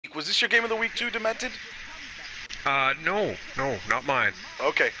Was this your game of the week too, Dymntd? No, not mine.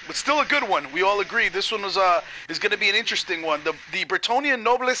 Okay, but still a good one. We all agree this one was is going to be an interesting one. The Bretonian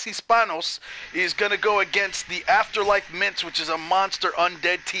Nobles Hispanos is going to go against the Afterlife Mints, which is a monster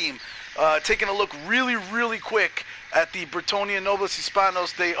undead team. Taking a look really quick at the Bretonian Nobles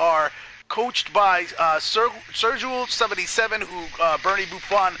Hispanos, they are coached by Sergio77, who Bernie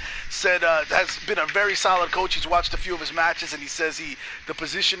Buffon said has been a very solid coach. He's watched a few of his matches, and he says the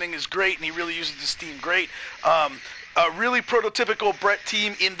positioning is great, and he really uses this team great. A really prototypical Brett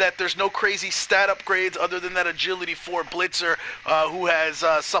team in that there's no crazy stat upgrades other than that agility 4 blitzer who has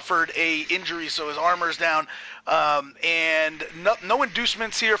suffered a injury, so his armor's down. And no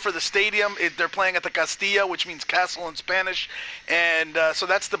inducements here for the stadium. They're playing at the Castilla, which means castle in Spanish, and so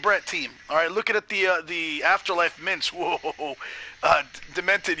that's the Brett team. All right, looking at the Afterlife Mints. Whoa,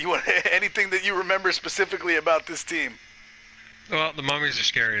 Dymntd, you want anything that you remember specifically about this team? Well, the mummies are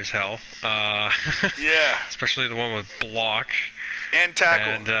scary as hell. Yeah, especially the one with block and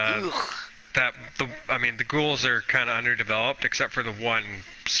tackle. And the ghouls are kind of underdeveloped, except for the one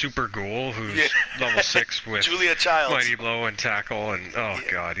super ghoul who's level 6 with Julia Childs, mighty blow and tackle, and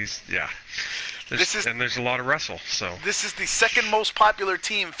god, there's a lot of wrestle. So this is the second most popular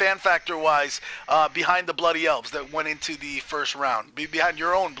team fan factor wise, behind the Bloody Elves that went into the first round. Behind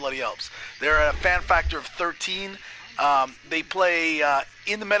your own Bloody Elves, they're at a fan factor of 13. They play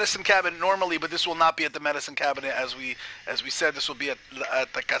in the medicine cabinet normally, but this will not be at the medicine cabinet as we said. This will be at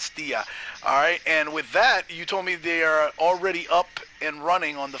the Castilla. All right, and with that, you told me they are already up and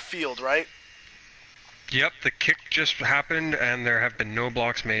running on the field, right? Yep, the kick just happened, and there have been no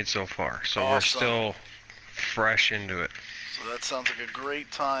blocks made so far. So awesome. We're still fresh into it. So that sounds like a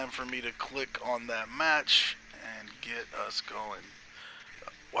great time for me to click on that match and get us going.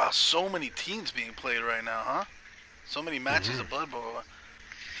 Wow, so many teams being played right now, huh? So many matches of Blood Bowl.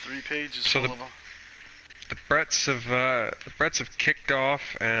 3 pages full of them. The Bretts have kicked off,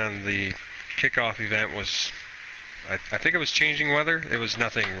 and the kickoff event was, I think it was changing weather. It was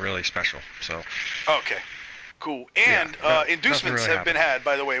nothing really special. So. Okay. Cool. And inducements have been had,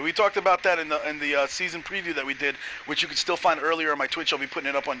 by the way. We talked about that in the season preview that we did, which you can still find earlier on my Twitch. I'll be putting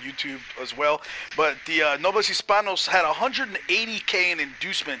it up on YouTube as well. But the Nobles Hispanos had 180K in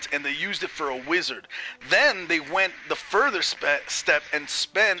inducements, and they used it for a wizard. Then they went the further step and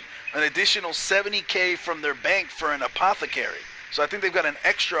spent an additional 70K from their bank for an apothecary. So I think they've got an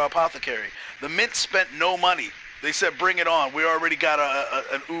extra apothecary. The Mint spent no money. They said, bring it on. We already got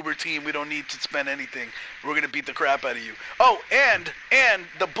an Uber team. We don't need to spend anything. We're going to beat the crap out of you. Oh, and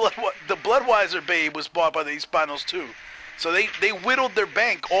the Bloodweiser babe was bought by the Hispanos, too. So they whittled their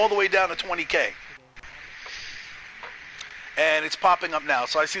bank all the way down to 20K. And it's popping up now.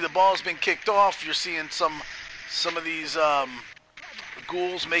 So I see the ball's been kicked off. You're seeing some of these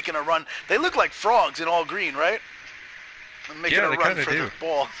ghouls making a run. They look like frogs in all green, right? Making a run for the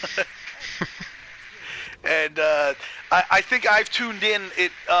ball. And I think I've tuned in.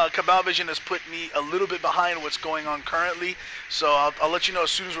 Cabal Vision has put me a little bit behind what's going on currently, so I'll let you know as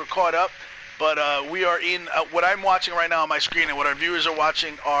soon as we're caught up. But we are in what I'm watching right now on my screen, and what our viewers are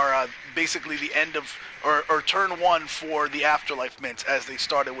watching are basically the end of or turn 1 for the Afterlife Mints as they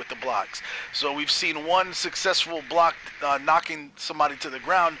started with the blocks. So we've seen one successful block knocking somebody to the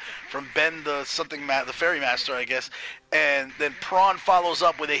ground from Ben the Fairy Master, I guess. And then Prawn follows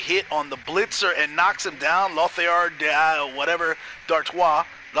up with a hit on the blitzer and knocks him down. Lothair D'Artois.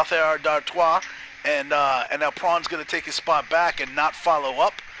 And now Prawn's going to take his spot back and not follow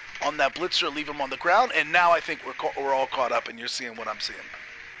up on that blitzer, leave him on the ground. And now I think we're all caught up, and you're seeing what I'm seeing.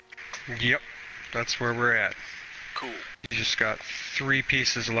 Yep, that's where we're at. Cool. You just got 3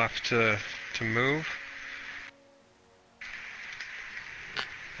 pieces left to move.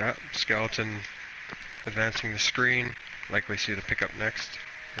 That skeleton advancing the screen. Likely see the pickup next.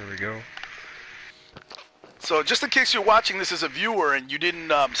 Here we go. So just in case you're watching this as a viewer and you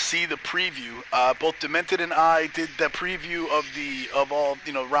didn't see the preview, both Dymntd and I did the preview of all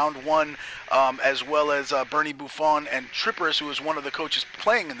round 1, as well as Bernie Buffon and Trippers, who was one of the coaches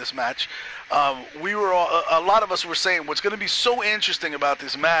playing in this match. We were a lot of us were saying what's going to be so interesting about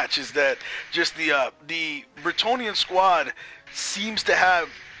this match is that just the Bretonian squad seems to have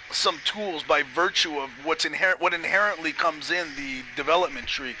some tools by virtue of what inherently comes in the development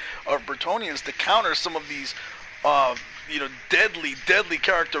tree of Bretonians to counter some of these deadly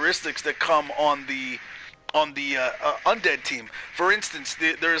characteristics that come on the undead team. For instance,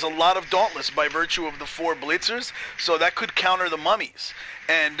 there is a lot of dauntless by virtue of the 4 blitzers, so that could counter the mummies.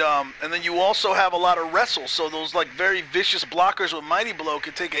 And then you also have a lot of wrestle, so those like very vicious blockers with mighty blow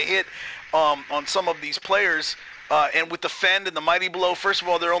could take a hit on some of these players. And with the fend and the mighty blow, first of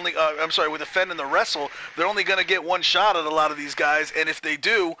all, they're only with the fend and the wrestle, they're only going to get one shot at a lot of these guys. And if they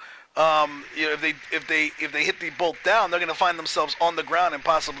do, if they hit the bolt down, they're going to find themselves on the ground and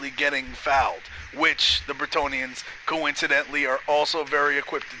possibly getting fouled, which the Bretonians coincidentally are also very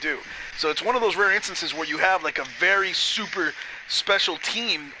equipped to do. So it's one of those rare instances where you have like a very super special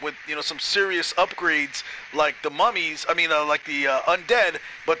team with some serious upgrades, like the mummies. Like the undead,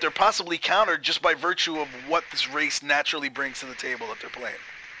 but they're possibly countered just by virtue of what this race naturally brings to the table that they're playing.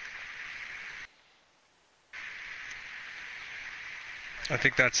 I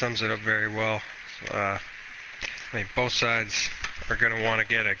think that sums it up very well. Both sides are going to want to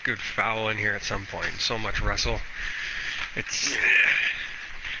get a good foul in here at some point. So much wrestle.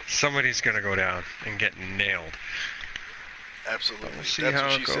 Somebody's going to go down and get nailed. Absolutely. We'll see how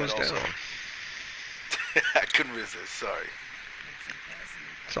it goes down. I couldn't resist. Sorry.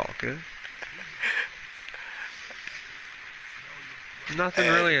 It's all good. Nothing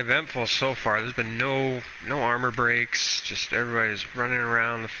really eventful so far. There's been no armor breaks. Just everybody's running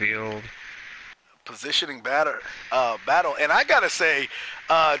around the field. Positioning battle. And I gotta say,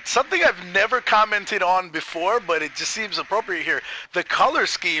 something I've never commented on before, but it just seems appropriate here. The color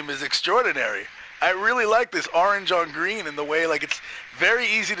scheme is extraordinary. I really like this orange on green in the way, like, it's very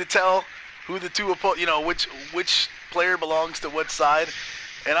easy to tell who the two which player belongs to what side.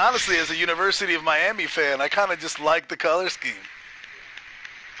 And honestly, as a University of Miami fan, I kind of just like the color scheme.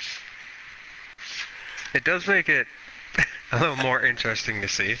 It does make it a little more interesting to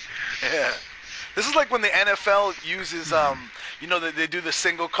see. Yeah. This is like when the NFL uses, they do the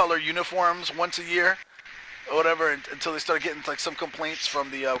single color uniforms once a year or whatever, until they started getting like some complaints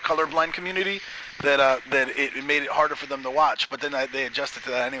from the colorblind community that it made it harder for them to watch. But then they adjusted to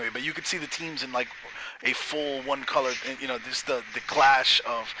that anyway. But you could see the teams in like a full one color, just the clash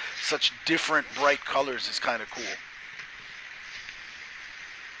of such different bright colors is kind of cool.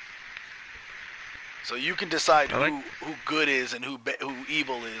 So you can decide who good is and who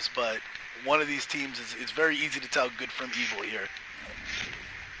evil is, but one of these teams is very easy to tell good from evil here.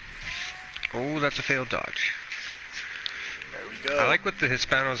 Oh, that's a failed dodge. There we go. I like what the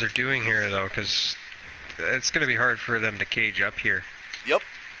Hispanos are doing here, though, because it's going to be hard for them to cage up here. Yep.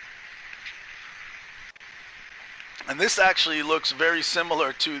 And this actually looks very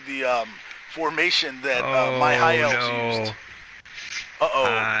similar to the formation that my High Elves used. Uh-oh.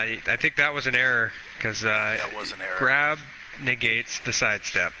 I think that was an error, because that was an error. Grab negates the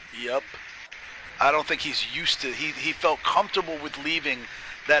sidestep. Yep. I don't think he's used to. He felt comfortable with leaving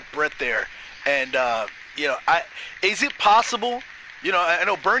that Brett there, and is it possible? I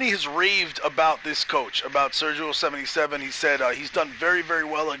know Bernie has raved about this coach, about Sergio 77. He said he's done very, very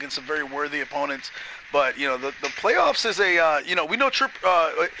well against some very worthy opponents. But the playoffs is a we know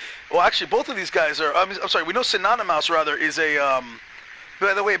actually both of these guys are. I'm sorry, we know Synonymous rather is a.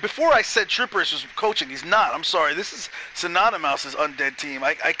 By the way, before I said Trippers was coaching, he's not. I'm sorry. This is Synonymous' undead team.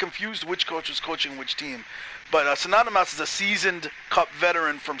 I confused which coach was coaching which team. But Synonymous is a seasoned Cup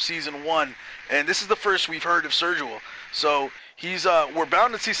veteran from Season 1, and this is the first we've heard of Sergio. So he's we're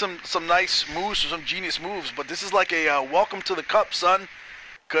bound to see some nice moves or some genius moves, but this is like a welcome to the Cup, son,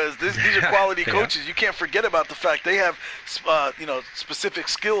 because these are quality coaches. You can't forget about the fact they have specific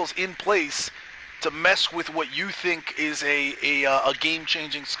skills in place to mess with what you think is a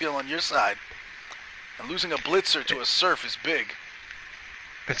game-changing skill on your side. And losing a blitzer to a surf is big.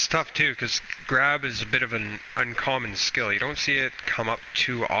 It's tough, too, because grab is a bit of an uncommon skill. You don't see it come up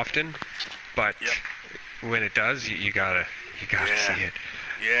too often, but when it does, you gotta see it.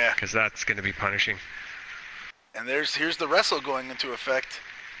 Yeah. Because that's going to be punishing. And here's the wrestle going into effect.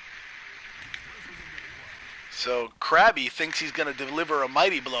 So Krabby thinks he's going to deliver a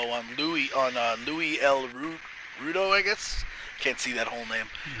mighty blow on Louis L. Rudo, I guess. Can't see that whole name.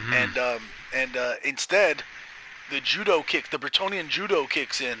 Mm-hmm. And instead, the Bretonian judo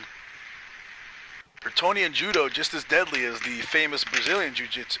kicks in. Bretonian judo just as deadly as the famous Brazilian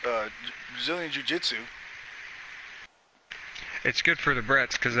jiu-jitsu. It's good for the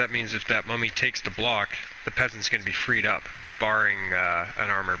Bretts because that means if that mummy takes the block, the peasant's going to be freed up, barring an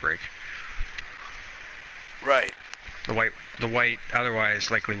armor break. Right. The white otherwise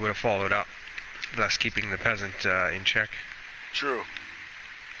likely would have followed up, thus keeping the peasant in check. True.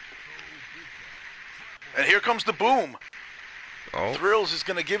 And here comes the boom. Oh. Thrills is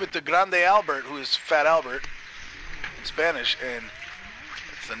going to give it to Grande Albert, who is Fat Albert in Spanish, and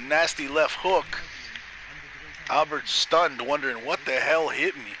it's a nasty left hook. Albert's stunned, wondering what the hell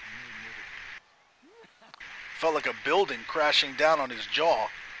hit me. Felt like a building crashing down on his jaw.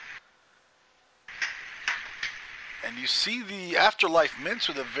 And you see the Afterlife Mints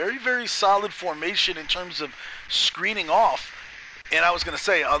with a very, very solid formation in terms of screening off. And I was going to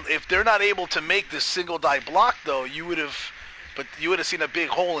say, if they're not able to make this single die block, though, you would have seen a big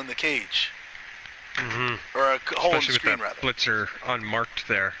hole in the cage. Mm-hmm. Or a hole Especially in the screen, with that rather. blitzer unmarked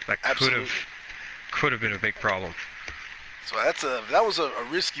there. That could have been a big problem. So that was a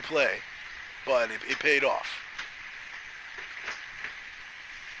risky play, but it paid off.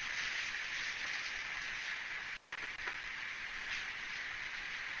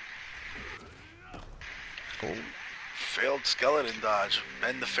 Oh. Failed skeleton dodge.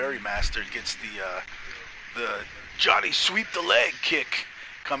 Ben the Fairy Master gets the Johnny sweep the leg kick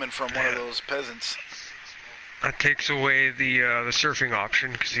coming from one of those peasants. That takes away the surfing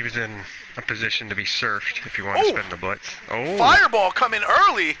option because he was in a position to be surfed if you want to spend the blitz. Oh! Fireball coming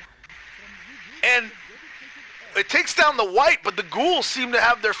early, and it takes down the white, but the ghouls seem to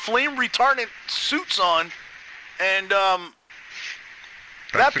have their flame retardant suits on, and that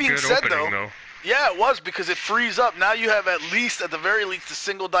being said, though. Yeah, it was, because it frees up. Now you have at the very least, a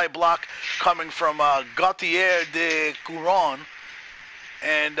single die block coming from Gautier de Couron.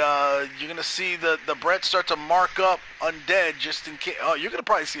 And you're going to see the Brett start to mark up Undead just in case. Oh, you're going to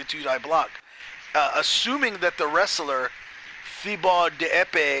probably see a 2-die block. Assuming that the wrestler, Thibaut de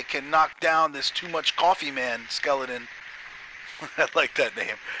Epée, can knock down this Too Much Coffee Man skeleton. I like that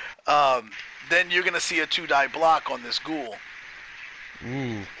name. Then you're going to see a 2-die block on this ghoul.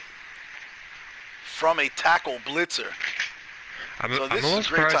 Ooh. From a tackle blitzer. I'm a little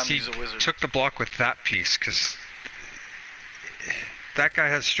surprised he took the block with that piece, because that guy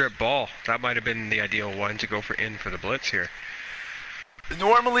has strip ball. That might have been the ideal one to go for the blitz here.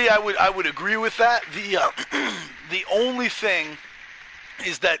 Normally, I would agree with that. The only thing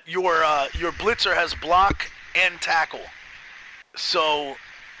is that your blitzer has block and tackle. So,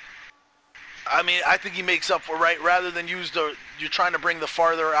 I mean, I think he makes up for rather than you're trying to bring the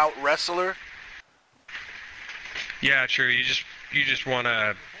farther out wrestler. Yeah, true. You just want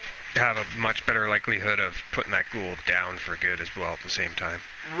to have a much better likelihood of putting that ghoul down for good as well at the same time.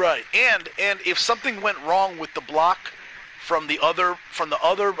 Right, and if something went wrong with the block from the other,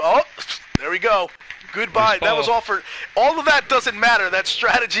 oh, there we go. Goodbye. That was all of that doesn't matter. That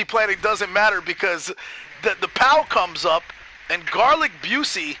strategy planning doesn't matter, because the POW comes up and Garlic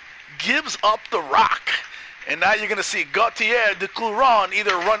Busey gives up the rock. And now you're going to see Gautier de Couron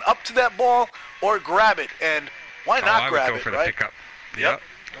either run up to that ball or grab it. And why not grab it, right? I would go for the pickup. Yep.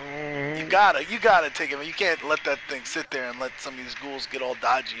 You gotta take it. You can't let that thing sit there and let some of these ghouls get all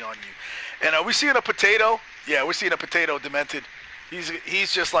dodgy on you. And are we seeing a potato? Yeah, we're seeing a potato, Dymntd.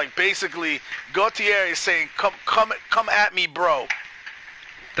 He's just like, basically, Gautier is saying, come at me, bro.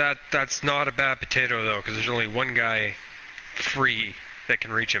 That's not a bad potato, though, because there's only one guy free that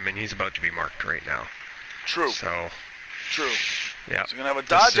can reach him, and he's about to be marked right now. True. So. True. Yeah. So you're gonna have a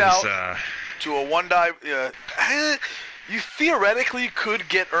dodge out to a 1-die. You theoretically could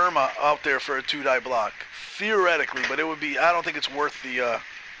get Irma out there for a 2-die block. Theoretically, but it would be. I don't think it's worth the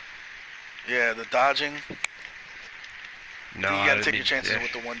dodging. No, you gotta take your chances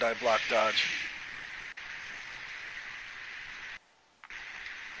with the 1-die block dodge.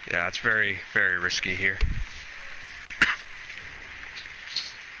 Yeah, it's very, very risky here.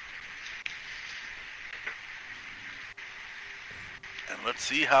 And let's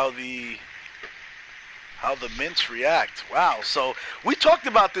see how the Mints react. Wow, so we talked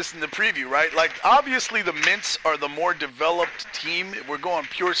about this in the preview, right? Like, obviously the Mints are the more developed team. If we're going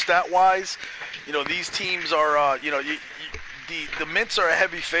pure stat-wise, these teams are, the Mints are a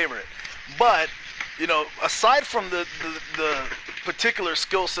heavy favorite. But, aside from the particular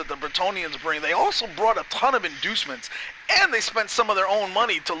skill set the Bretonnians bring, they also brought a ton of inducements, and they spent some of their own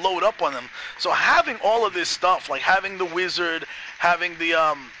money to load up on them. So having all of this stuff, like having the wizard, having the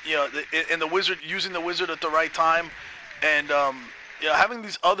and the wizard, using the wizard at the right time, and having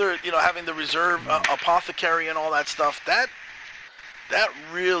these other, having the reserve apothecary and all that stuff, that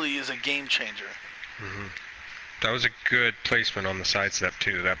really is a game changer. Mm-hmm. That was a good placement on the sidestep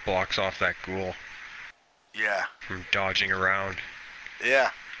too. That blocks off that ghoul. Yeah. From dodging around.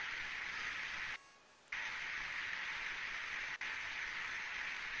 Yeah.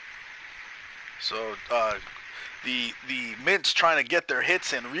 So the Mints trying to get their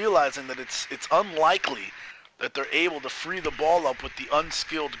hits in, realizing that it's unlikely that they're able to free the ball up with the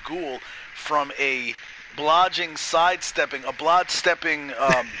unskilled ghoul from a blodging sidestepping, a blodstepping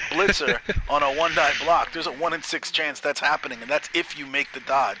blitzer on a 1-die block. There's a 1 in 6 chance that's happening, and that's if you make the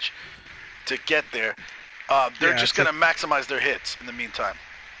dodge to get there. They're just going to maximize their hits in the meantime.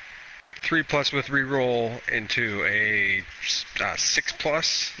 3+ with reroll into a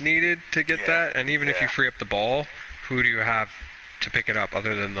 6+ needed to get that, and even if you free up the ball, who do you have to pick it up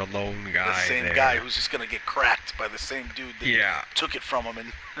other than the lone guy? The same there? guy who's just gonna get cracked by the same dude that took it from him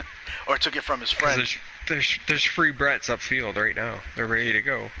and or took it from his friend. There's free Bretts upfield right now. They're ready to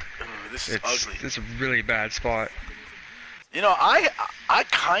go. Ooh, this is ugly. It's a really bad spot. You know, I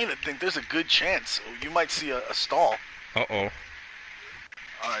kind of think there's a good chance you might see a stall. Uh-oh.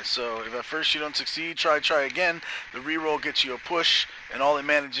 Alright, so if at first you don't succeed, try again. The reroll gets you a push, and all it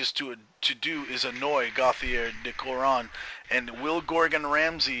manages to do is annoy Gauthier de Coran. And will Gorgon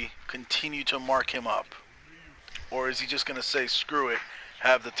Ramsay continue to mark him up? Or is he just going to say, screw it,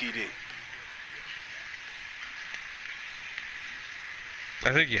 have the TD?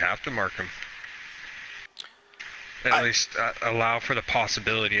 I think you have to mark him. At least allow for the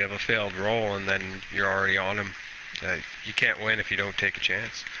possibility of a failed roll, and then you're already on him. You can't win if you don't take a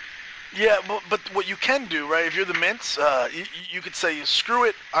chance. Yeah, but what you can do, right, if you're the Mints, you could say, screw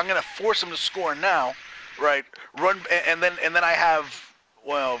it, I'm going to force him to score now, right, run, and then I have,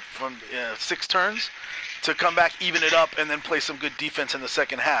 well, from 6 turns to come back, even it up, and then play some good defense in the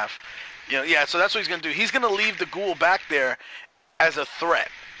second half. You know, yeah, so that's what he's going to do. He's going to leave the ghoul back there as a threat.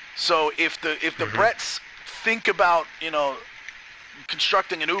 So if the Bretts think about,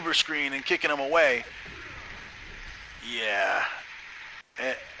 constructing an Uber screen and kicking him away, yeah.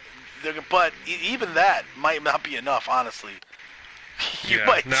 But even that might not be enough, honestly.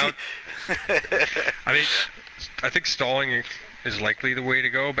 I mean, I think stalling is likely the way to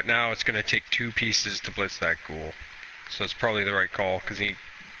go, but now it's going to take 2 pieces to blitz that ghoul. So it's probably the right call, because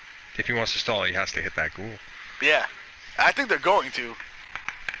if he wants to stall, he has to hit that ghoul. Yeah. I think they're going to.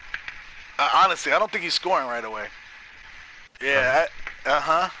 Honestly, I don't think he's scoring right away. Yeah,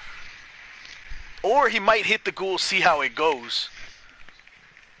 Or he might hit the ghoul, see how it goes.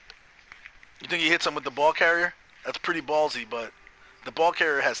 You think he hits him with the ball carrier? That's pretty ballsy, but the ball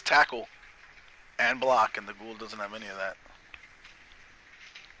carrier has tackle and block, and the ghoul doesn't have any of that.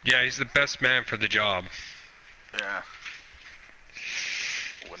 Yeah, he's the best man for the job. Yeah.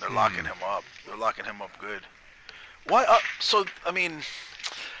 When they're locking him up, they're locking him up good. Why? So, I mean,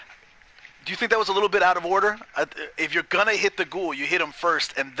 do you think that was a little bit out of order? If you're gonna hit the ghoul, you hit him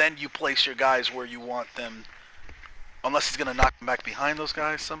first, and then you place your guys where you want them. Unless he's gonna knock them back behind those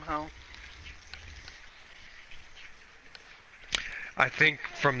guys somehow. I think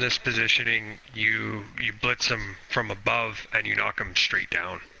from this positioning, you blitz him from above and you knock him straight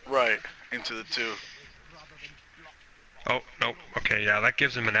down. Right, into the 2. Oh, no. Okay, yeah, that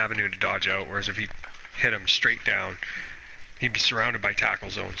gives him an avenue to dodge out, whereas if you hit him straight down, he'd be surrounded by tackle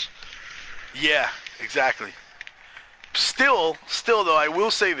zones. Yeah, exactly. Still though, I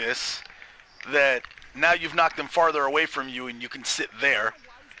will say this, that now you've knocked him farther away from you and you can sit there.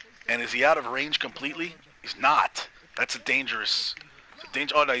 And is he out of range completely? He's not. That's a dangerous...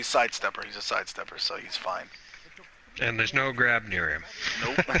 Oh, no, he's sidestepper. He's a sidestepper, so he's fine. And there's no grab near him.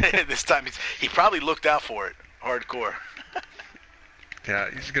 Nope. This time he probably looked out for it. Hardcore. Yeah,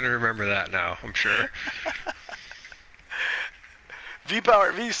 he's going to remember that now, I'm sure.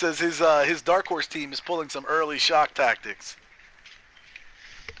 V-Power V says his Dark Horse team is pulling some early shock tactics.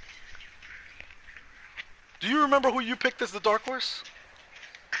 Do you remember who you picked as the Dark Horse?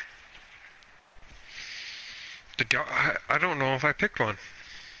 I don't know if I picked one.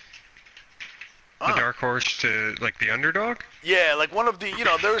 The Dark Horse to like the underdog? Yeah, like one of the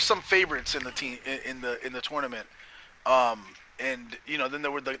there were some favorites in the team in the tournament. And then there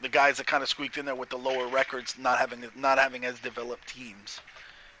were the guys that kind of squeaked in there with the lower records, not having as developed teams.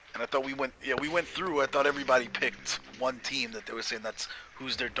 And I thought we went through. I thought everybody picked one team that they were saying that's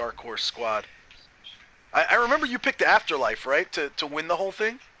who's their Dark Horse squad. I remember you picked the Afterlife, right, to win the whole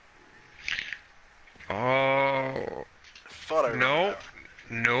thing. Oh. Thought I remember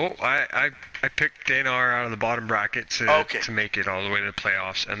no. I picked Danar out of the bottom bracket to make it all the way to the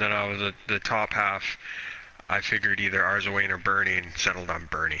playoffs, and then out of the top half, I figured either Arzawain or Bernie and settled on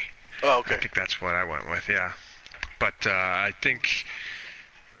Bernie. Oh, okay. I think that's what I went with, yeah. But I think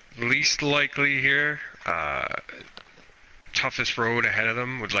least likely here, toughest road ahead of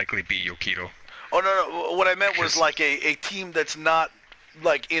them would likely be Yokido. Oh, no. What I meant was like a team that's not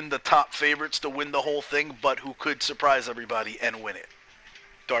like in the top favorites to win the whole thing, but who could surprise everybody and win it,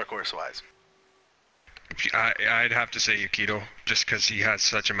 Dark Horse wise. I'd have to say Yokido, just because he has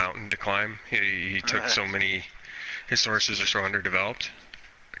such a mountain to climb. He took so many. His sources are so underdeveloped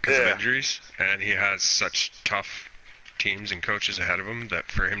because of injuries, and he has such tough teams and coaches ahead of him that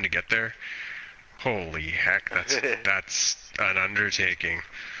for him to get there, holy heck, that's an undertaking.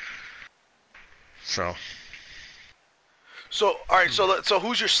 So all right. So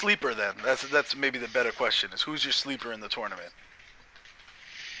who's your sleeper then? That's maybe the better question. Is who's your sleeper in the tournament?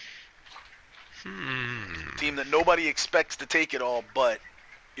 team that nobody expects to take it all, but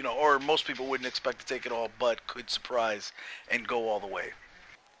or most people wouldn't expect to take it all, but could surprise and go all the way,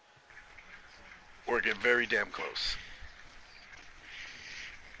 or get very damn close.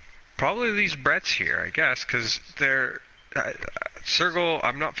 Probably these Bretts here, I guess, because they're Sergel.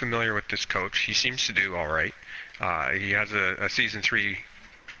 I'm not familiar with this coach. He seems to do all right. He has a season 3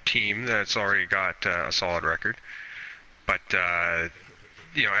 team that's already got a solid record, but a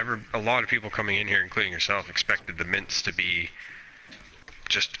lot of people coming in here, including yourself, expected the Mints to be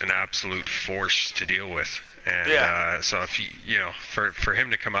just an absolute force to deal with. And so if for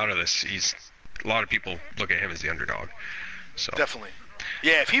him to come out of this, a lot of people look at him as the underdog. So definitely.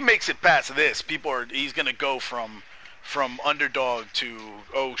 Yeah, if he makes it past this, he's gonna go from underdog to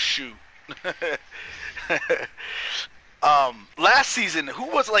oh shoot. Last season,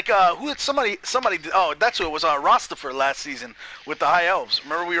 who had somebody? Oh, that's who it was. Rostaffer last season with the High Elves.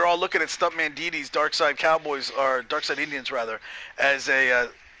 Remember, we were all looking at Stuntman Didi's Dark Side Cowboys, or Dark Side Indians rather, as a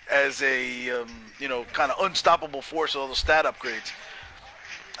kind of unstoppable force with all those stat upgrades.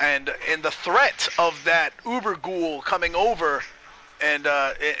 And the threat of that Uber Ghoul coming over and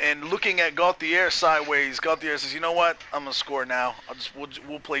looking at Gauthier sideways, Gauthier says, "You know what? I'm gonna score now.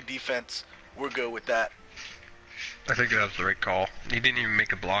 We'll play defense. We're good with that." I think that was the right call. He didn't even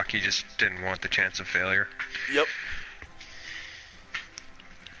make a block. He just didn't want the chance of failure. Yep.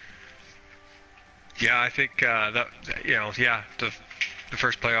 Yeah, I think the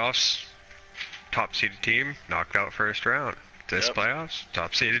first playoffs, top seeded team knocked out first round. This playoffs,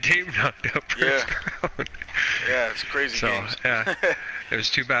 top seeded team knocked out first round. Yeah, it's crazy. Games. Yeah, it was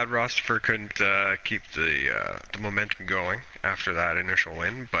too bad Rostaffer couldn't keep the momentum going after that initial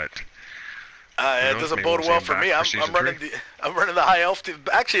win, but it doesn't bode well for me. I'm running the High Elf team.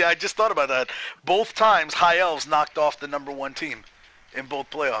 Actually, I just thought about that. Both times High Elves knocked off the number 1 team in both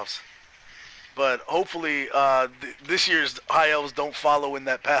playoffs. But hopefully this year's High Elves don't follow in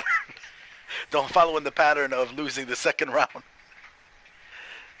that pattern. Don't follow in the pattern of losing the second round.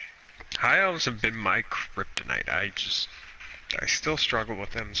 High Elves have been my kryptonite. I still struggle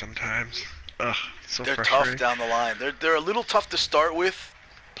with them sometimes. Ugh, so they're frustrating. tough down the line. They're a little tough to start with,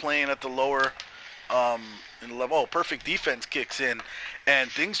 playing at the lower in the level. Oh, perfect defense kicks in, and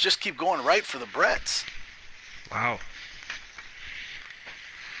things just keep going right for the Bretts. Wow.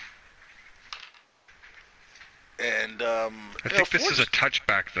 And I think this is a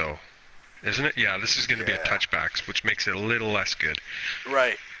touchback, though, isn't it? Yeah, this is going to be a touchback, which makes it a little less good.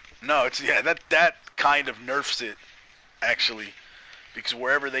 Right. No, that kind of nerfs it, actually, because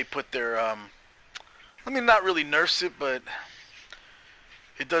wherever they put their not really nerfs it, but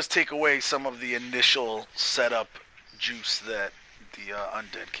it does take away some of the initial setup juice that the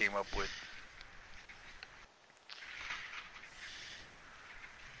undead came up with.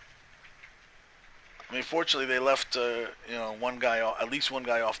 I mean, fortunately, they left at least one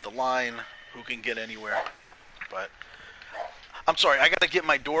guy off the line who can get anywhere. But I'm sorry, I gotta get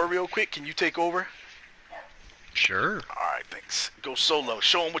my door real quick. Can you take over? Sure. All right, thanks. Go solo.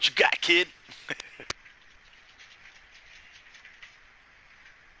 Show them what you got, kid.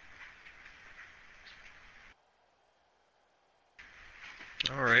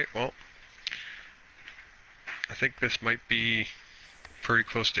 All right. Well, I think this might be pretty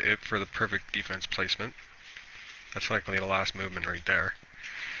close to it for the perfect defense placement. That's likely the last movement right there.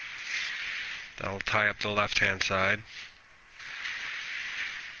 That'll tie up the left-hand side,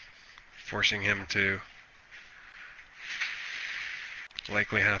 forcing him to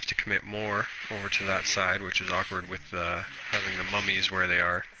likely have to commit more over to that side, which is awkward with having the mummies where they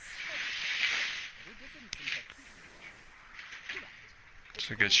are. It's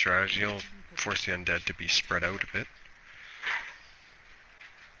a good strategy. It'll force the undead to be spread out a bit.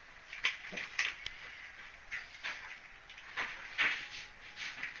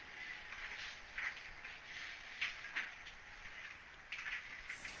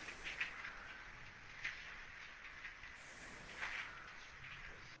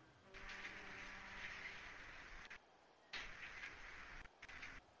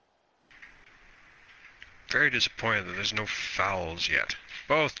 Very disappointed that there's no fouls yet.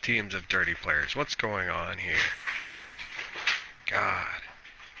 Both teams have dirty players. What's going on here? God.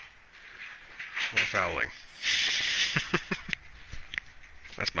 More fouling.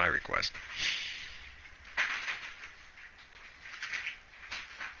 That's my request.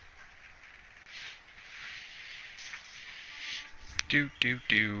 Do.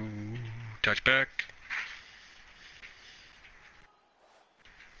 Touchback.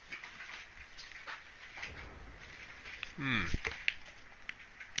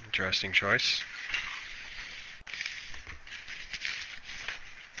 Interesting choice.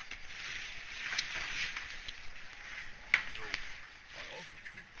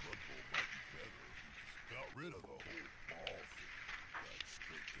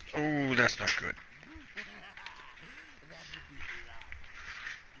 Oh, that's not good.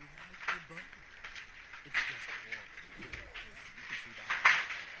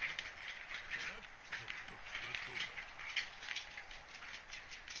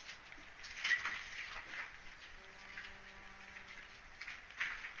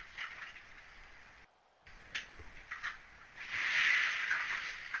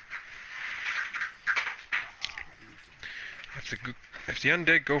 If the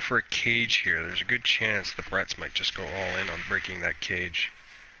undead go for a cage here, there's a good chance the Bretts might just go all in on breaking that cage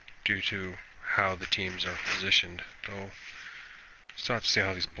due to how the teams are positioned. Though, still have to see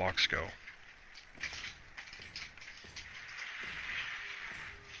how these blocks go.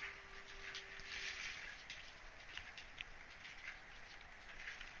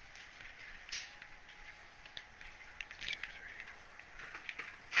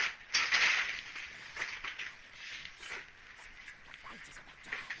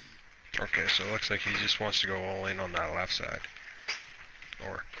 Okay, so it looks like he just wants to go all in on that left side.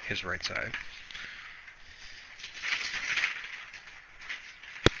 Or his right side.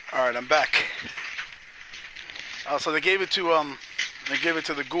 Alright, I'm back. So they gave it to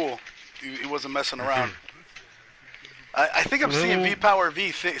the ghoul. He wasn't messing around. I think I'm seeing V-Power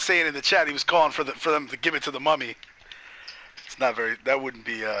V saying in the chat he was calling for them to give it to the mummy. It's not very, that wouldn't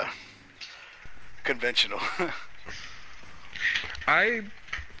be conventional.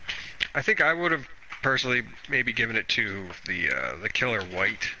 I think I would have personally maybe given it to the killer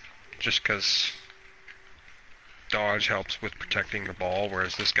white, just because dodge helps with protecting the ball,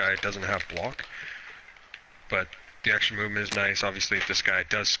 whereas this guy doesn't have block. But the extra movement is nice. Obviously, if this guy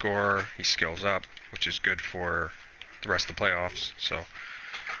does score, he skills up, which is good for the rest of the playoffs. So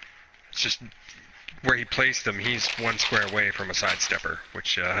it's just where he placed him, he's one square away from a sidestepper,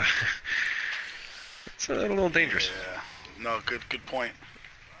 which it's a little dangerous. Yeah. No, good point.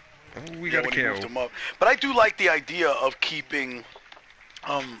 Oh, we got a KO. Moved him up. But I do like the idea of keeping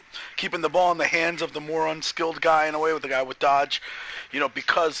the ball in the hands of the more unskilled guy in a way, with the guy with dodge.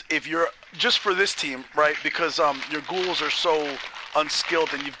 Because if you're just for this team, right? Because your ghouls are so unskilled,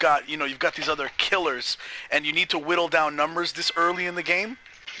 and you've got these other killers, and you need to whittle down numbers this early in the game.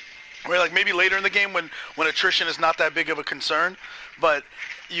 Where like maybe later in the game when attrition is not that big of a concern, but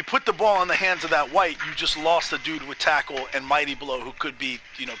you put the ball in the hands of that white, you just lost a dude with tackle and mighty blow who could be,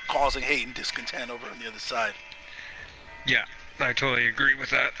 causing hate and discontent over on the other side. Yeah, I totally agree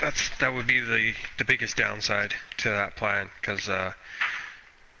with that. That would be the biggest downside to that plan, because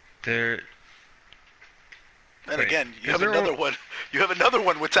there. And again, you have another one. You have another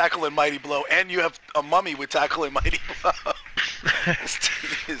one with tackle and mighty blow, and you have a mummy with tackle and mighty blow. This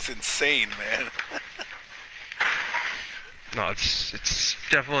team is insane, man. No, it's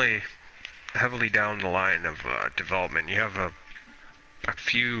definitely heavily down the line of development. You have a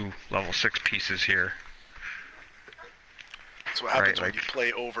few level 6 pieces here. That's what happens when you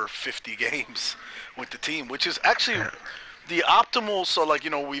play over 50 games with the team, which is actually the optimal. So, like,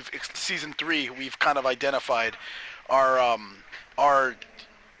 we've season 3, we've kind of identified our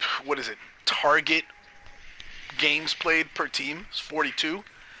what is it? Target games played per team is 42,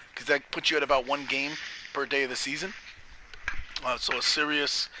 because that puts you at about 1 game per day of the season. So a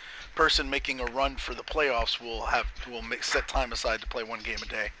serious person making a run for the playoffs will set time aside to play 1 game a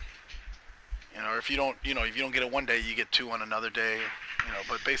day. If you don't get it one day, you get 2 on another day.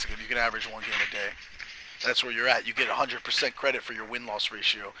 But basically, if you can average 1 game a day, that's where you're at. You get 100% credit for your win-loss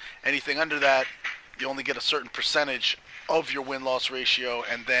ratio. Anything under that, you only get a certain percentage of your win-loss ratio,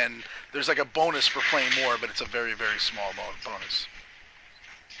 and then there's like a bonus for playing more, but it's a very, very small bonus.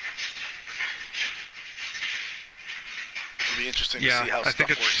 It'll be interesting to see how stuff works out. I think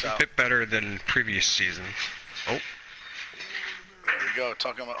it's a bit better than previous seasons. Oh. There we go.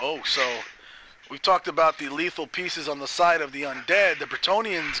 So we've talked about the lethal pieces on the side of the undead. The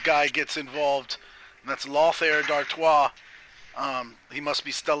Bretonians guy gets involved, and that's Lothair d'Artois. He must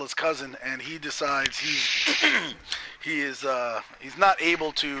be Stella's cousin, and he decides he's not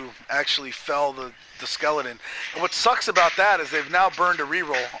able to actually fell the skeleton. And what sucks about that is they've now burned a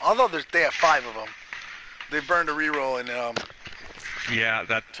reroll. Although they have 5 of them, they burned a reroll, and yeah,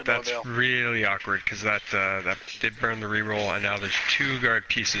 that's really awkward, because that did burn the reroll, and now there's 2 guard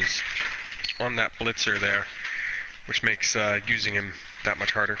pieces on that blitzer there, which makes using him that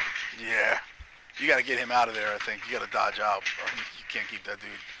much harder. Yeah. You got to get him out of there, I think. You got to dodge out. You can't keep that dude.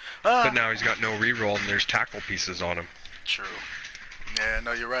 But now he's got no reroll, and there's tackle pieces on him. True. Yeah,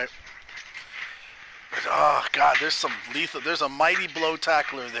 no, you're right. But, oh, God, there's some lethal. There's a mighty blow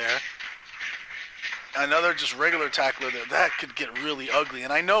tackler there. Another just regular tackler there. That could get really ugly.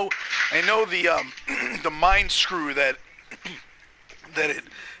 And I know the the mind screw that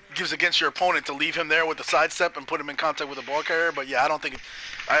gives against your opponent to leave him there with the sidestep and put him in contact with the ball carrier. But yeah, I don't think.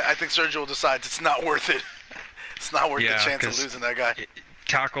 I think Sergio decides it's not worth it. It's not worth the chance of losing that guy.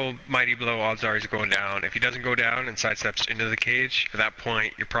 Tackle, mighty blow, odds are he's going down. If he doesn't go down and sidesteps into the cage, at that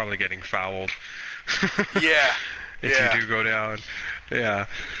point you're probably getting fouled. Yeah. If you do go down. Yeah.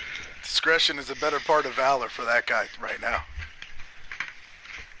 Discretion is a better part of valor for that guy right now.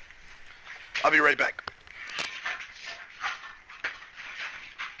 I'll be right back.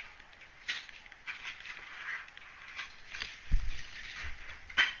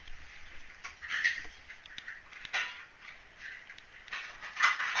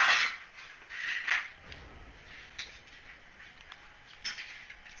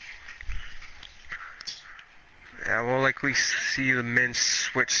 Yeah, we'll likely see the men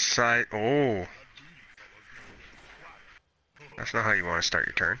switch side. Oh. That's not how you want to start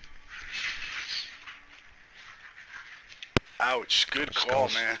your turn. Ouch, good call,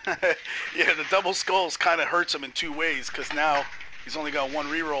 man. Yeah, the double skulls kind of hurts him in two ways, because now he's only got one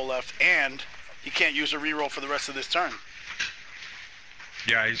reroll left, and he can't use a reroll for the rest of this turn.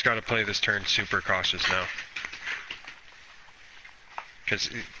 Yeah, he's got to play this turn super cautious now. Because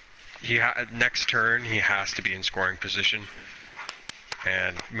next turn, he has to be in scoring position.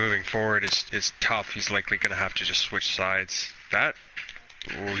 And moving forward is tough. He's likely going to have to just switch sides.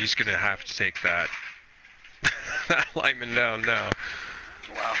 He's going to have to take that lineman down now.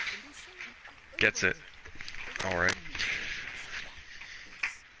 Wow. Gets it. All right.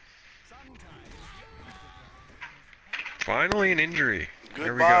 Finally an injury.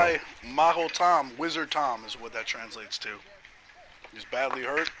 Goodbye, Maho Tom. Wizard Tom is what that translates to. He's badly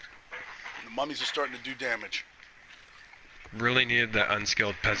hurt. The mummies are starting to do damage. Really needed that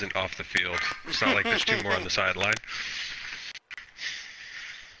unskilled peasant off the field. It's not like there's two more on the sideline.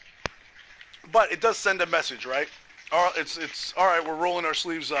 But it does send a message, right? It's all right. We're rolling our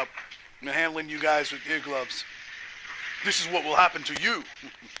sleeves up and handling you guys with ear gloves. This is what will happen to you.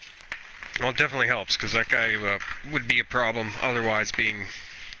 Well, it definitely helps, because that guy would be a problem otherwise, being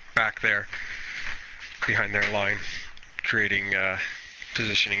back there behind their line, creating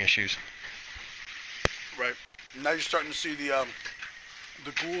positioning issues. Right. Now you're starting to see the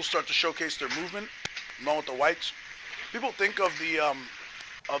ghouls start to showcase their movement, along with the whites. People think of the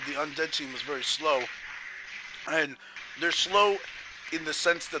undead team as very slow, and they're slow in the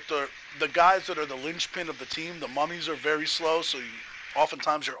sense that the guys that are the linchpin of the team, the mummies, are very slow. So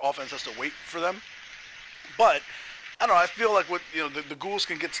oftentimes your offense has to wait for them. But I don't know. I feel like the ghouls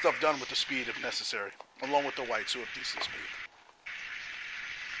can get stuff done with the speed if necessary, along with the whites who have decent speed.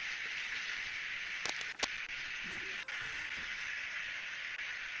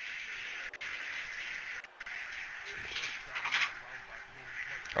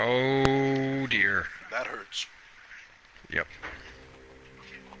 Oh dear. That hurts. Yep.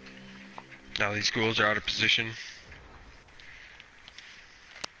 Now these ghouls are out of position.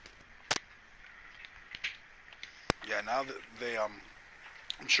 Yeah, now that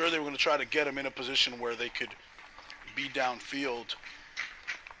I'm sure they were going to try to get him in a position where they could be downfield.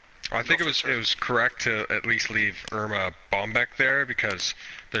 I think it was correct to at least leave Irma Bombeck there, because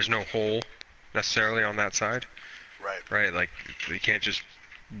there's no hole necessarily on that side. Right. Right, like you can't just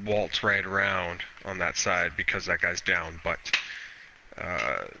waltz right around on that side because that guy's down, but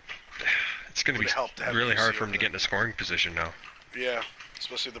it's going to be really hard for him to get in a scoring position now. Yeah,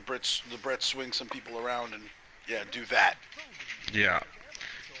 especially the Brits swing some people around and do that. Yeah,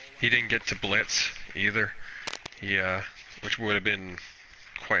 he didn't get to blitz either. Which would have been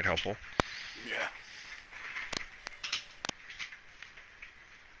quite helpful. Yeah.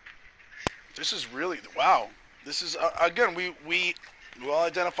 This is really wow. This is again we all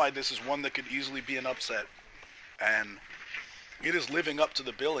identified this as one that could easily be an upset, and it is living up to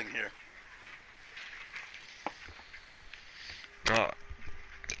the billing here.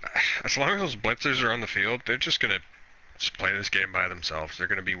 As long as those blitzers are on the field, they're just going to play this game by themselves. They're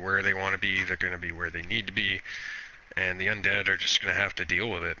going to be where they want to be. They're going to be where they need to be. And the undead are just going to have to deal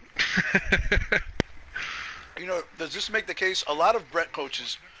with it. Does this make the case? A lot of Brett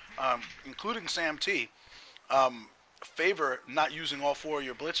coaches, including Sam T, favor not using all four of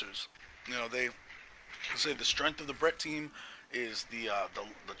your blitzers. They say the strength of the Brett team is the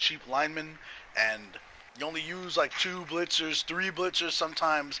cheap linemen, and you only use like 2 blitzers, 3 blitzers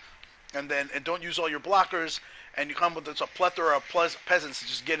sometimes, and don't use all your blockers, and you come with a plethora of peasants to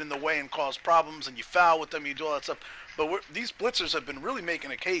just get in the way and cause problems, and you foul with them, you do all that stuff. But these blitzers have been really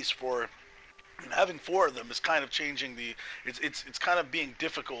making a case for having 4 of them is kind of changing it's kind of being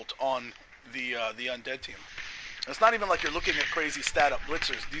difficult on the undead team. It's not even like you're looking at crazy stat up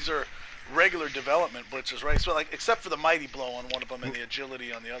blitzers. These are regular development blitzers, right? So like, except for the mighty blow on one of them and the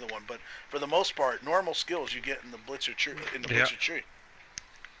agility on the other one, but for the most part, normal skills you get in the blitzer tree.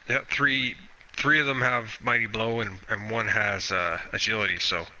 Yeah, three of them have mighty blow and one has agility.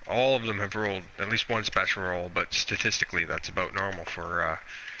 So all of them have rolled at least one special roll, but statistically that's about normal for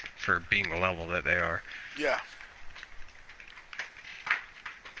being the level that they are. Yeah.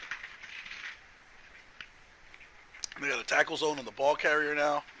 They got a tackle zone on the ball carrier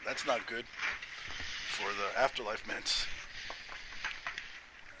now. That's not good for the Afterlife mints.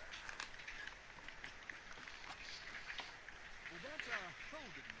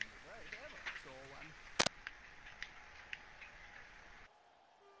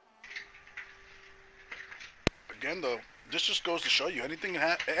 Again, though, this just goes to show you anything can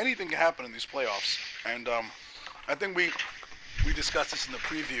happen in these playoffs. And I think we discussed this in the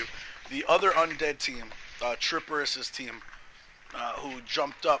preview. The other undead team, Tripperis's team, who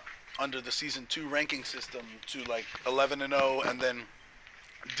jumped up under the Season 2 ranking system to like 11-0 and then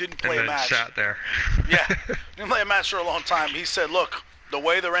didn't play a match. Sat there. Yeah, didn't play a match for a long time. He said, look, the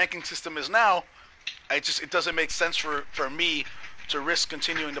way the ranking system is now, it doesn't make sense for me to risk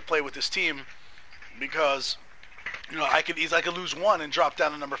continuing to play with this team because I could lose one and drop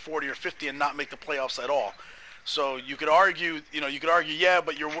down to number 40 or 50 and not make the playoffs at all. So you could argue, yeah,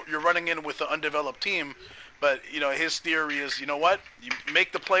 but you're running in with an undeveloped team. But his theory is, you know what? You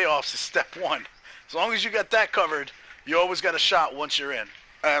make the playoffs is step one. As long as you got that covered, you always got a shot once you're in.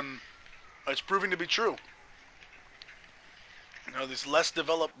 It's proving to be true. These less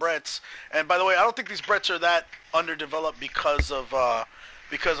developed Bretts, and by the way, I don't think these Bretts are that underdeveloped because of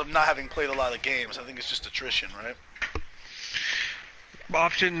not having played a lot of games. I think it's just attrition, right?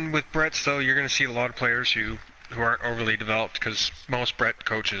 Often with Bretts, though, you're going to see a lot of players who aren't overly developed because most Brett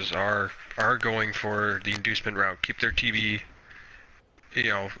coaches are going for the inducement route. Keep their TV,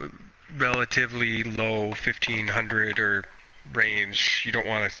 relatively low 1500 or range. You don't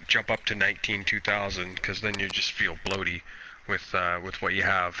want to jump up to 2000 because then you just feel bloaty with what you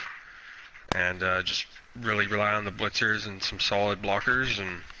have, and just really rely on the blitzers and some solid blockers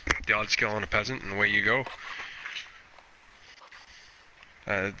and the odd skill on a peasant, and away you go.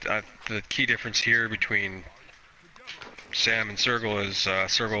 The key difference here between Sam and Sergel is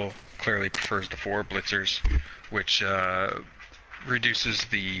Sergel clearly prefers the 4 blitzers, which reduces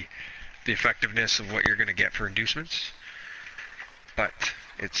the effectiveness of what you're going to get for inducements, but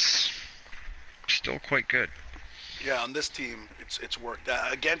it's still quite good. Yeah, on this team, it's worked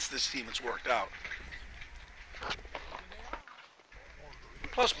out. Against this team, it's worked out.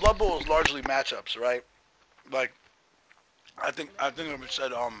 Plus, Blood Bowl is largely matchups, right? Like, I think I've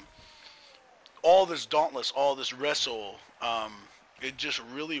said all this Dauntless, all this wrestle, it just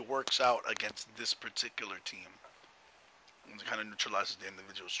really works out against this particular team. It kind of neutralizes the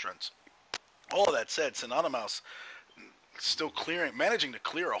individual strengths. All of that said, Synonymous still managing to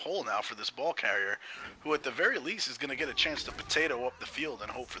clear a hole now for this ball carrier, who at the very least is going to get a chance to potato up the field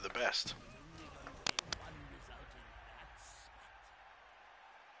and hope for the best.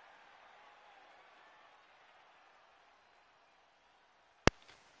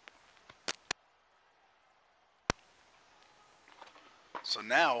 So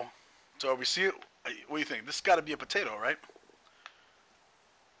now, we see it. What do you think? This has got to be a potato, right?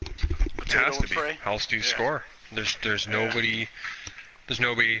 Potato it has to be. Else do score. There's nobody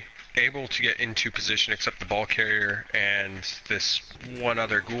able to get into position except the ball carrier and this one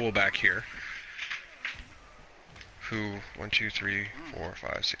other ghoul back here. Who 1, 2, 3, 4,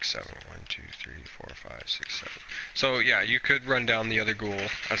 5, 6, 7. 1, 2, 3, 4, 5, 6, 7. So yeah, you could run down the other ghoul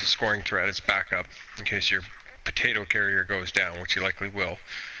as a scoring threat as backup in case your potato carrier goes down, which you likely will,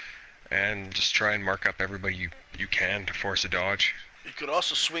 and just try and mark up everybody you can to force a dodge. You could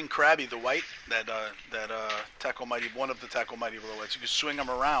also swing Krabby the white, that tackle mighty, one of the tackle mighty whites. You could swing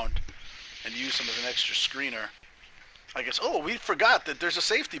him around and use him as an extra screener. I guess. Oh, we forgot that there's a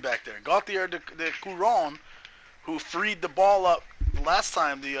safety back there. Gauthier de Couron, who freed the ball up last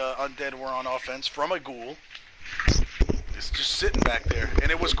time the undead were on offense from a ghoul. It's just sitting back there, and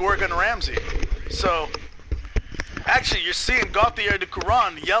it was Gorgon Ramsay. So. Actually, you're seeing Gauthier de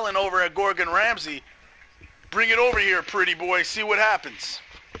Couron yelling over at Gorgon Ramsay, "Bring it over here, pretty boy, see what happens."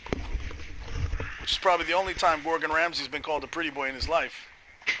 Which is probably the only time Gorgon Ramsay's been called a pretty boy in his life.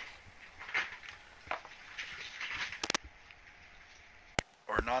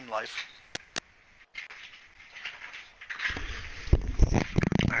 Or non-life.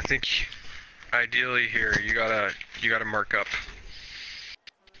 I think ideally here you gotta mark up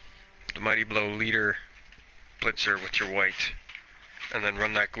the Mighty Blow leader blitzer with your white, and then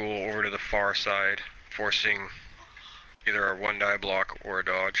run that ghoul over to the far side, forcing either a 1-die block or a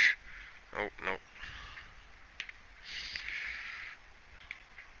dodge, Oh, no.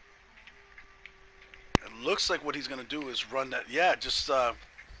 It looks like what he's going to do is run that. Yeah, just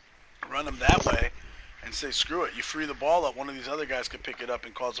run him that way and say, screw it. You free the ball up. One of these other guys could pick it up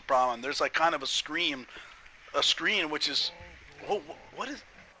and cause a problem. And there's like kind of a screen which is, whoa, what is?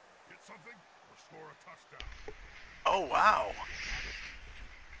 Oh, wow.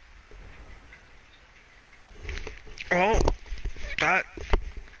 Well,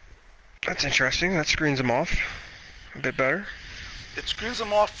 that's interesting. That screens him off a bit better. It screens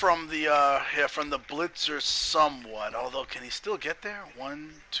him off from the blitzer somewhat. Although, can he still get there? 1,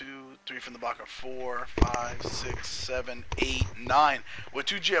 2, 3 from the blocker. 4, 5, 6, 7, 8, 9. With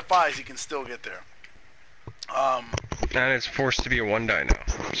 2 GFIs, he can still get there. And it's forced to be a 1-die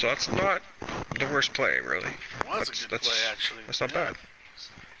now, so that's not the worst play, really. It was a good play, actually. That's not bad.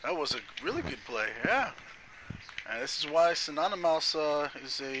 That was a really good play, yeah. And this is why Synonymous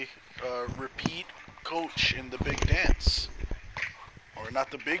is a repeat coach in the big dance. Or not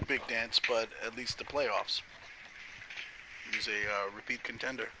the big dance, but at least the playoffs. He's a repeat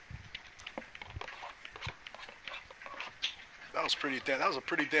contender. That was a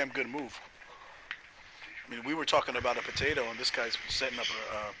pretty damn good move. I mean, we were talking about a potato, and this guy's setting up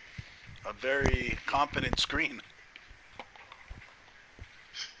a very competent screen.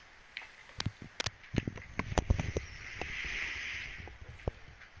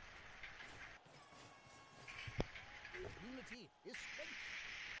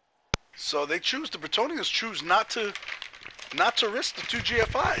 So they choose, the Bretonians choose not to risk the 2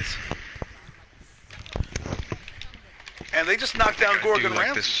 GFIs. And they just knocked down Gorgon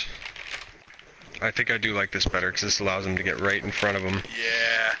Ramsey. I think I do like this better because this allows them to get right in front of him.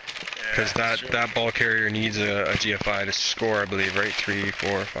 Yeah. Because that ball carrier needs a GFI to score, I believe, right? 3,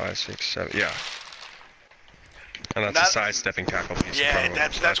 4, 5, 6, 7. Yeah. And that's a sidestepping tackle piece. Yeah,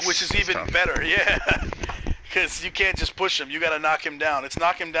 that's which is even tough. Better. Yeah. Because you can't just push him. You got to knock him down. It's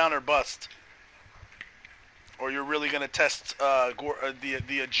knock him down or bust. Or you're really going to test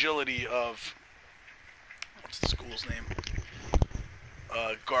the agility of, what's the school's name?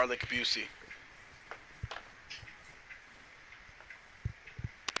 Garlic Busey.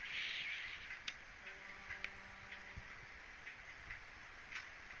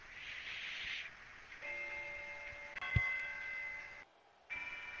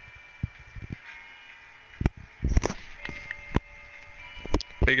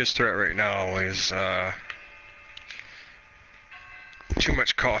 Biggest threat right now is too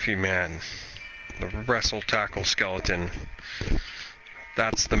much coffee man. The wrestle tackle skeleton.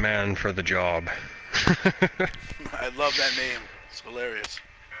 That's the man for the job. I love that name. It's hilarious.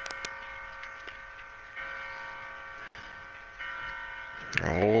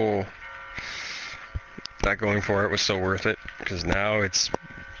 Oh, that going for it was so worth it because now it's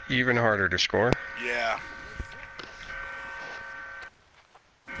even harder to score. Yeah.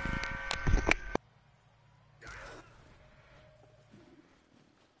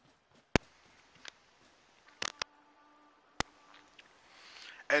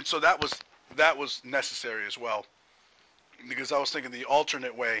 And so that was necessary as well, because I was thinking the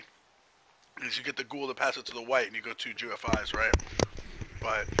alternate way is you get the Ghoul to pass it to the White and you go 2 GFIs, right?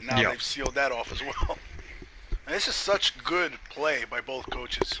 But now they've sealed that off as well. And this is such good play by both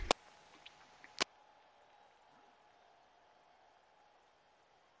coaches.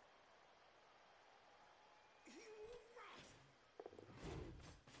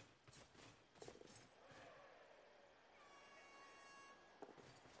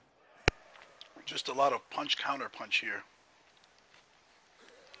 Just a lot of punch counter punch here.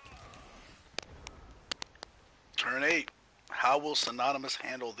 Turn 8. How will Synonymous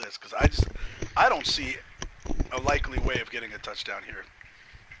handle this? Because I don't see a likely way of getting a touchdown here,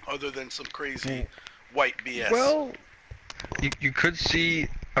 other than some crazy White BS. Well, you could see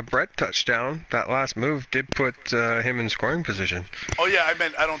a Brett touchdown. That last move did put him in scoring position. Oh yeah, I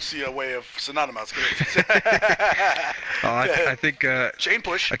meant I don't see a way of Synonymous. I think chain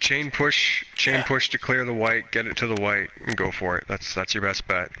push. A chain push to clear the White, get it to the White, and go for it. That's your best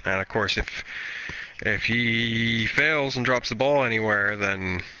bet. And of course, if he fails and drops the ball anywhere,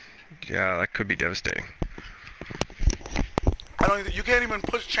 then yeah, that could be devastating. You can't even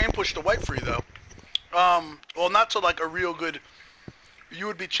chain push the White free though. Well, not to like a real good. You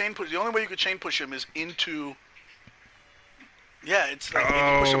would be chain push. The only way you could chain push him is into. Yeah, it's like if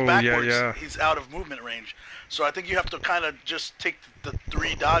you push him backwards, he's out of movement range. So I think you have to kind of just take the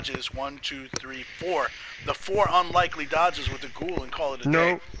 3 dodges, 1, 2, 3, 4, the 4 unlikely dodges with the Ghoul and call it a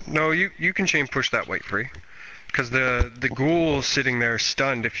day. No, you can chain push that White free, because the Ghoul is sitting there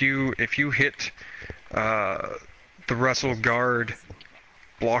stunned. If you hit the Russell guard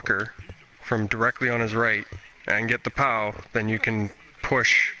blocker from directly on his right and get the POW, then you can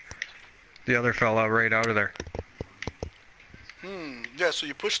push the other fella right out of there. Yeah, so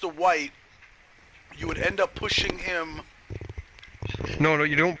you push the white, you would end up pushing him... No,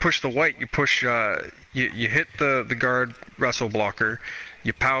 you don't push the white. You push, you hit the guard wrestle blocker,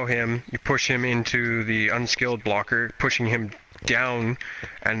 you POW him, you push him into the unskilled blocker, pushing him down,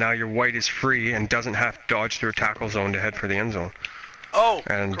 and now your white is free and doesn't have to dodge through a tackle zone to head for the end zone. Oh,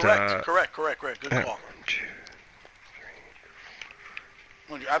 and, correct. Good call.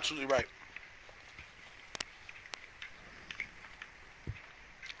 Well, you're absolutely right.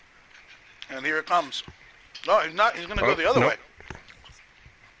 And here it comes. No, he's not. He's going to go the other way.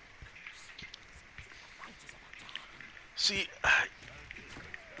 See,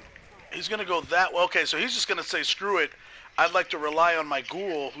 he's going to go that way. Okay, so he's just going to say, screw it. I'd like to rely on my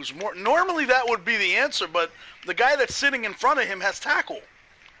ghoul, who's more... Normally that would be the answer, but the guy that's sitting in front of him has tackle.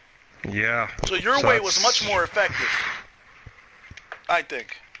 Yeah. So your way was much more effective, I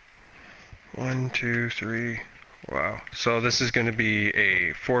think. 1, 2, 3... Wow. So this is going to be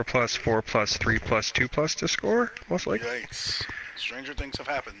a 4+, 4+, 3+, 2+ to score, most likely? Yikes. Stranger things have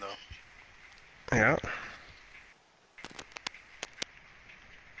happened, though. Yeah.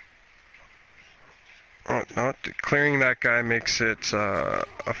 Oh, not clearing that guy makes it a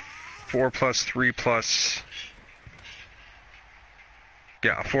 4+, 3+...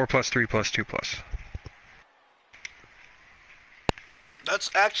 Yeah, a 4+, 3+, 2+.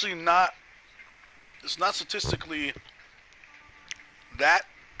 That's actually not... It's not statistically that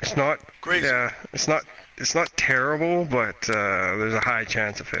it's not crazy. Yeah, it's not terrible, but there's a high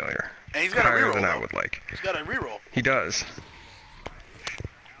chance of failure. And he's got higher a reroll, than I would like. He's got a reroll. He does.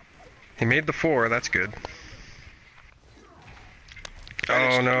 He made the 4. That's good.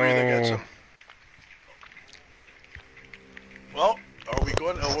 Oh no. Well, are we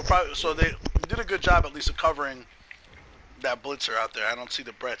going? We're probably so they did a good job at least of covering that blitzer out there. I don't see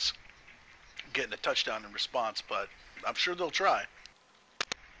the Bretts getting a touchdown in response, but I'm sure they'll try.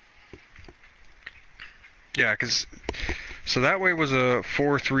 Yeah, so that way was a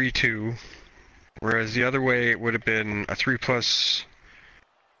 4-3-2, whereas the other way it would have been a 3+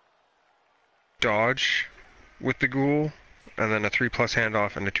 dodge with the ghoul, and then a 3+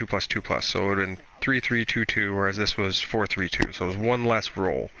 handoff and a 2+, 2+. So it would have been 3-3-2-2, whereas this was 4-3-2. So it was one less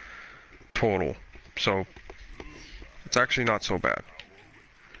roll total. So it's actually not so bad.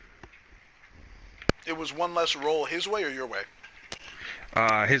 It was one less roll his way or your way?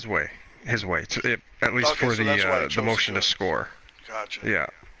 His way. At least for the motion to score. Gotcha. Yeah.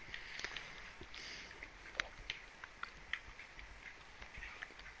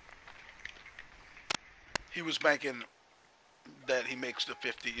 He was banking that he makes the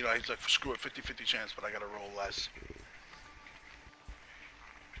 50. You know, he's like, screw it, 50-50 chance, but I got to roll less.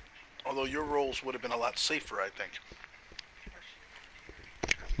 Although your rolls would have been a lot safer, I think.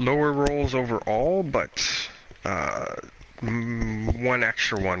 Lower rolls overall, but one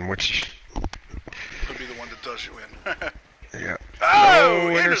extra one, which could be the one that does you in. Yeah. Oh,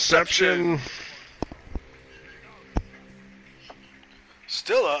 interception!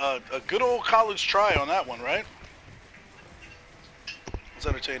 Still a good old college try on that one, right? It's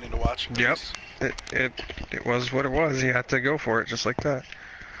entertaining to watch. Yep. It was what it was. He had to go for it just like that.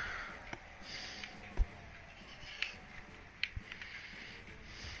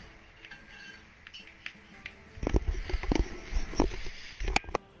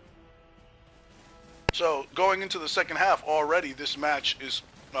 So going into the second half already, this match is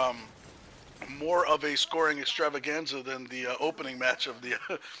more of a scoring extravaganza than the opening match of the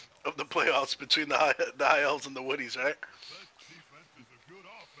of the playoffs between the high L's and the Woodies, right?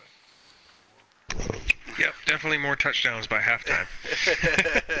 Yep, definitely more touchdowns by halftime.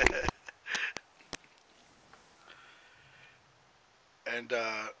 And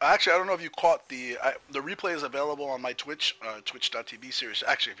actually, I don't know if you caught the replay is available on my Twitch, twitch.tv series.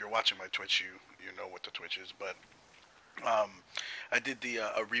 Actually, if you're watching my Twitch, you know what the Twitch is. But I did the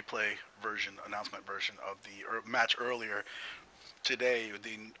a replay version, announcement version of the match earlier today.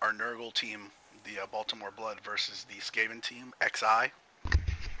 Our Nurgle team, the Baltimore Blood versus the Skaven team, XI,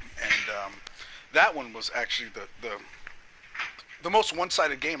 and that one was actually the most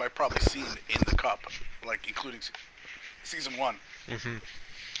one-sided game I've probably seen in the Cup, like including Season 1. Mm-hmm.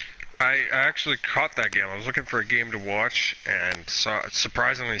 I actually caught that game. I was looking for a game to watch and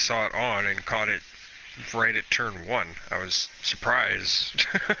surprisingly saw it on and caught it right at turn 1. I was surprised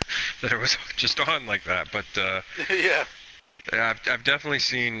that it was just on like that, but yeah, I've definitely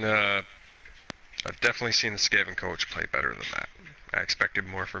seen the Skaven coach play better than that. I expected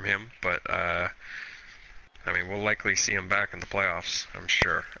more from him, but I mean, we'll likely see him back in the playoffs, I'm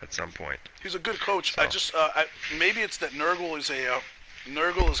sure, at some point. He's a good coach. So. Maybe it's that Nurgle is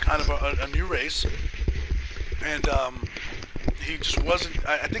kind of a new race, and he just wasn't.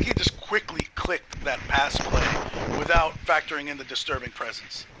 I think he just quickly clicked that pass play without factoring in the disturbing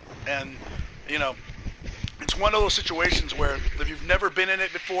presence, and you know, it's one of those situations where if you've never been in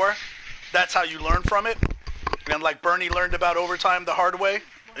it before, that's how you learn from it. And like Bernie learned about overtime the hard way,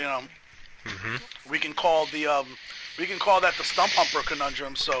 you know, we can call that the stump humper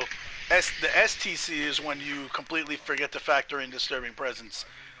conundrum. So, the STC is when you completely forget to factor in disturbing presence,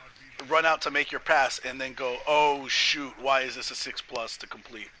 run out to make your pass, and then go, oh shoot, why is this a 6+ to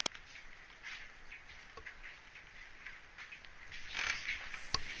complete?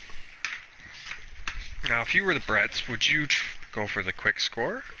 Now, if you were the Bretts, would you go for the quick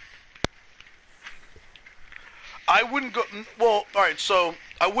score? I wouldn't go. Well, all right. So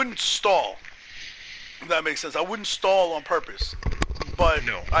I wouldn't stall. If that makes sense. I wouldn't stall on purpose, but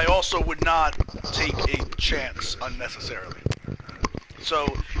No. I also would not take a chance unnecessarily.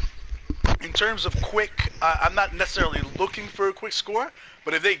 So, in terms of quick, I'm not necessarily looking for a quick score,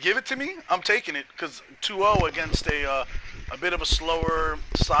 but if they give it to me, I'm taking it because 2-0 against a bit of a slower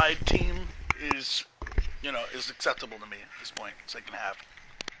side team is acceptable to me at this point. Second half.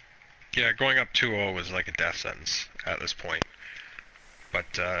 Yeah, going up 2-0 was like a death sentence at this point. But,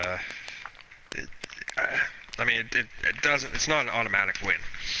 it doesn't. It's not an automatic win.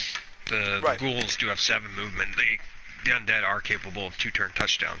 The Ghouls do have 7 movement. The Undead are capable of 2-turn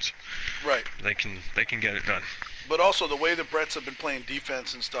touchdowns. Right. They can get it done. But also the way the Bretts have been playing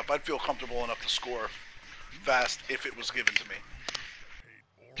defense and stuff, I'd feel comfortable enough to score fast if it was given to me.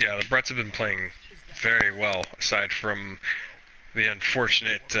 Yeah, the Bretts have been playing very well, aside from the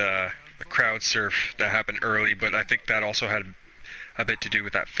unfortunate crowd surf that happened early, but I think that also had a bit to do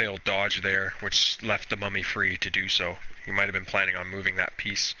with that failed dodge there, which left the Mummy free to do so. He might have been planning on moving that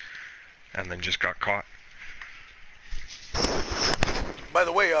piece and then just got caught. By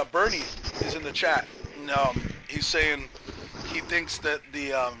the way, Bernie is in the chat. He's saying he thinks that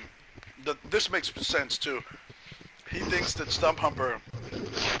this makes sense too. He thinks that Stump Humper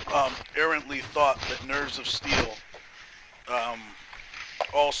errantly thought that Nerves of Steel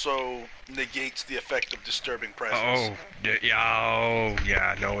also negates the effect of disturbing presence. No,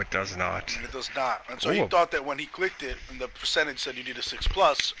 it does not. It does not. And so he thought that when he clicked it and the percentage said you need a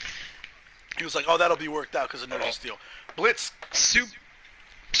 6+, he was like, oh, that'll be worked out because of Nerves of Steel. Blitz. Soup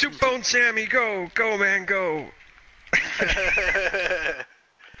Bone Sammy, go, man, go.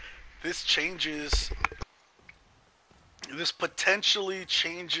 This potentially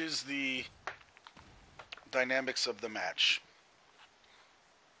changes the dynamics of the match.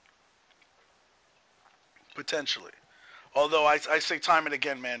 Potentially. Although I say time and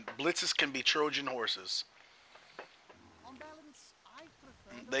again, man, blitzes can be Trojan horses.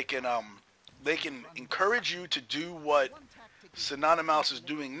 They can encourage you to do what Synonymous is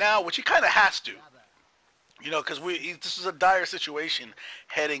doing now, which he kind of has to. Because this is a dire situation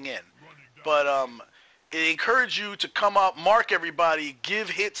heading in. But it encouraged you to come up, mark everybody, give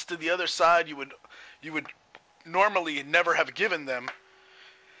hits to the other side you would normally never have given them.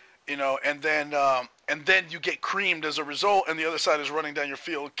 And then you get creamed as a result, and the other side is running down your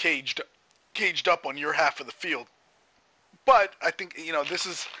field, caged up on your half of the field. But I think this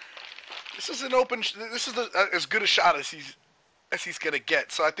is as good a shot as he's gonna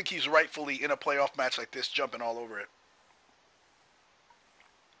get. So I think he's rightfully in a playoff match like this, jumping all over it.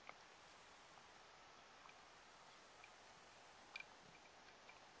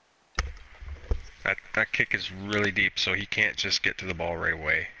 That kick is really deep, so he can't just get to the ball right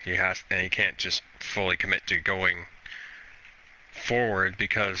away. He can't just fully commit to going forward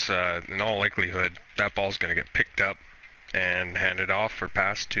because in all likelihood that ball's going to get picked up and handed off or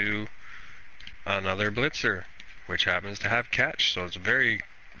passed to another blitzer, which happens to have catch. So it's a very,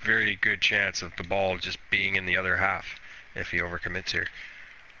 very good chance of the ball just being in the other half if he overcommits here.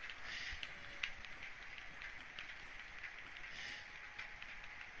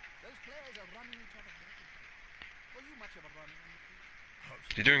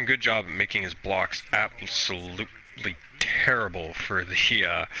 He's doing a good job at making his blocks absolutely terrible for the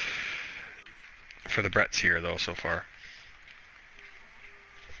Bretts here, though, so far.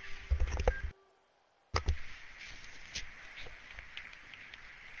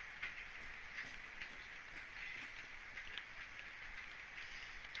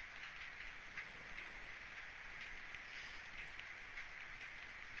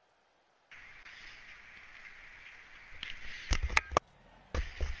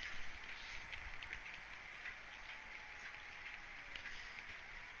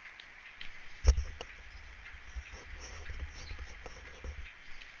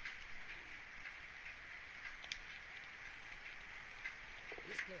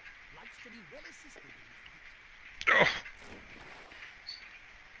 Oh.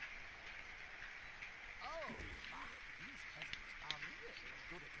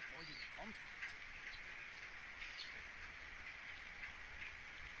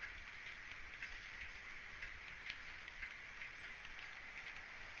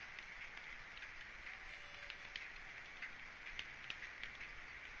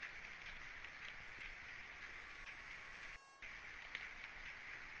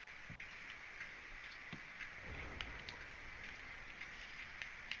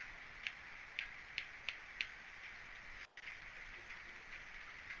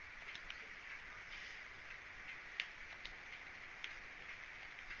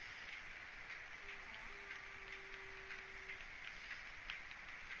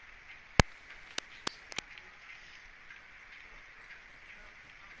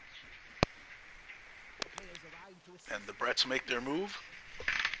 And the Bretts make their move.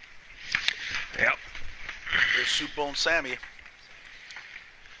 Yep. There's Soup Bone Sammy.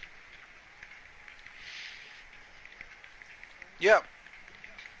 Yeah.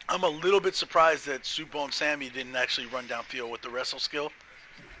 I'm a little bit surprised that Soup Bone Sammy didn't actually run downfield with the wrestle skill.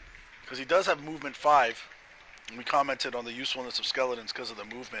 Because he does have movement 5. And we commented on the usefulness of skeletons because of the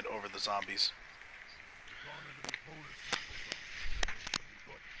movement over the zombies.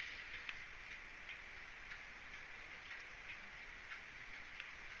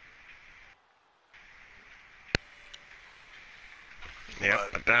 Yep,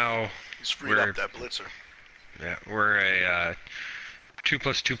 but now he's freed up that blitzer. Yeah, we're a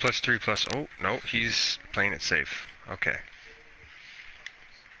 2+2+3+. Oh no, he's playing it safe. Okay,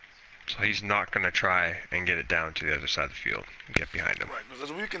 so he's not going to try and get it down to the other side of the field and get behind him. Right, because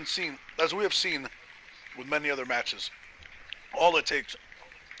as we have seen with many other matches, all it takes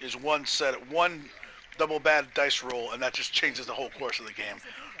is one double bad dice roll, and that just changes the whole course of the game.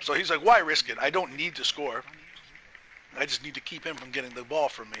 So he's like, why risk it? I don't need to score. I just need to keep him from getting the ball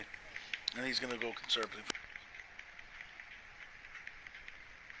from me. And he's going to go conservative.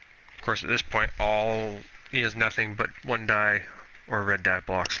 Of course, at this point, he has nothing but one die or red die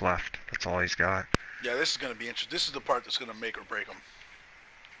blocks left. That's all he's got. Yeah, this is going to be interesting. This is the part that's going to make or break him.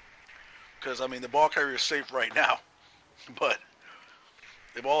 Because, I mean, the ball carrier is safe right now. But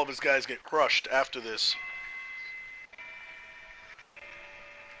if all of his guys get crushed after this,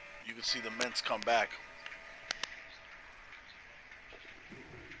 you can see the Ments come back.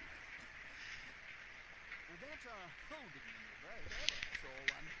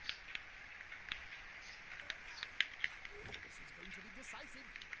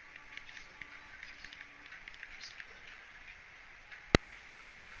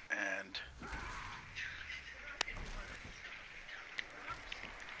 And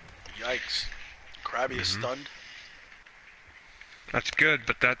yikes. Krabby is stunned. That's good,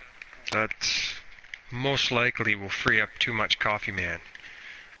 but that most likely will free up too much Coffee Man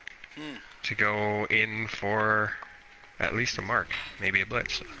to go in for at least a mark, maybe a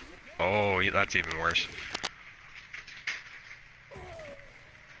blitz. Oh, that's even worse.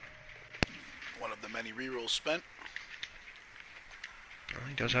 One of the many rerolls spent. Well,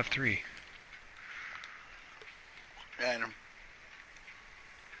 he does have 3. And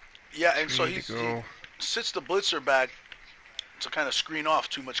yeah, and so he sits the blitzer back to kind of screen off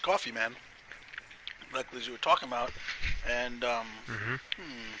too much Coffee Man, like as you were talking about, and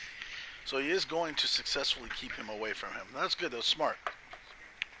so he is going to successfully keep him away from him. That's good. That's smart.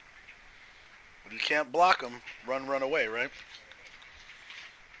 But you can't block him. Run away, right?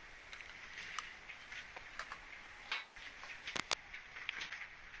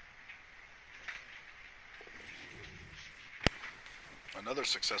 Another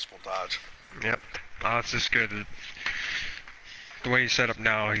successful dodge. Yep. Oh, it's just good. The way he's set up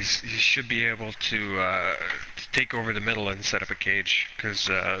now, he should be able to take over the middle and set up a cage, because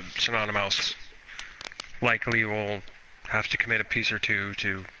Synonymous likely will have to commit a piece or two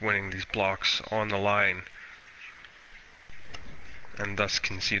to winning these blocks on the line, and thus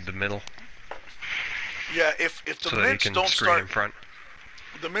concede the middle. Yeah, if the so Mints don't start in front.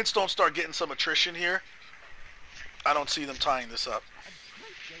 The Mints don't start getting some attrition here, I don't see them tying this up.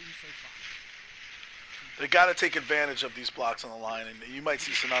 They got to take advantage of these blocks on the line, and you might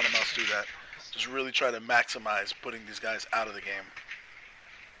see Synonymous do that. Just really try to maximize putting these guys out of the game.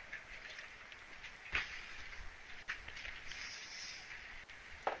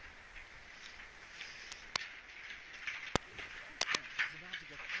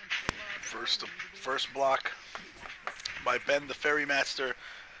 First block by Ben the Ferrymaster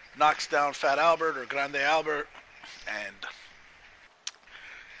knocks down Fat Albert or Grande Albert, and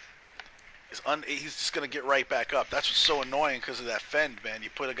he's just going to get right back up. That's what's so annoying because of that fend, man. You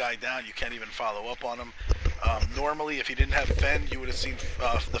put a guy down, you can't even follow up on him. Normally, if he didn't have fend, you would have seen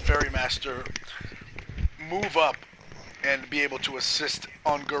the Ferrymaster move up and be able to assist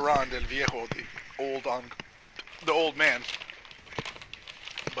on Garand El Viejo, the old man.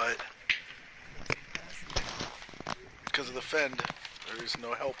 But because of the fend, there is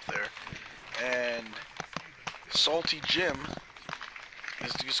no help there. And Salty Jim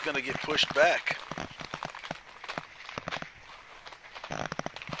is just going to get pushed back.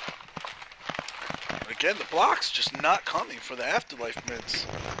 Again, the block's just not coming for the Afterlife Mints.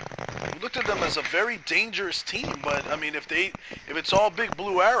 We looked at them as a very dangerous team, but I mean, if it's all big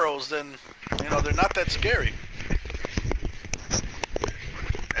blue arrows, then they're not that scary.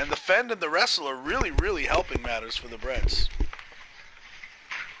 And the Fend and the Wrestle are really, really helping matters for the Breds.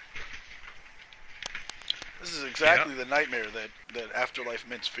 This is exactly the nightmare that Afterlife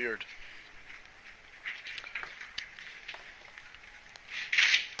Mints feared.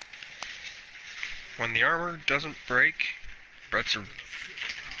 When the armor doesn't break, Breds are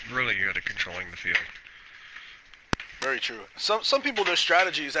really good at controlling the field. Very true. Some people, their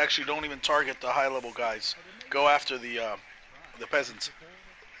strategies actually don't even target the high-level guys. Go after the peasants.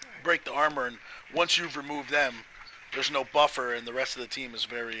 Break the armor, and once you've removed them, there's no buffer, and the rest of the team is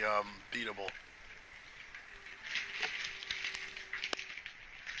very beatable.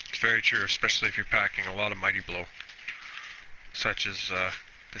 It's very true, especially if you're packing a lot of Mighty Blow, such as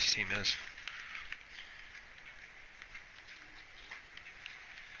this team is.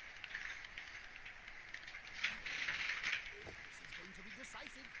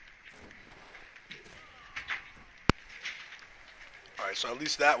 Alright, so at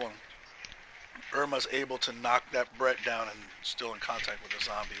least that one, Irma's able to knock that Brett down and still in contact with the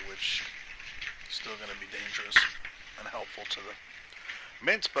zombie, which is still going to be dangerous and helpful to the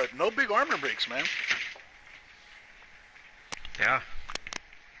Mints, but no big armor breaks, man. Yeah.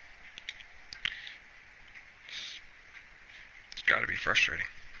 It's got to be frustrating.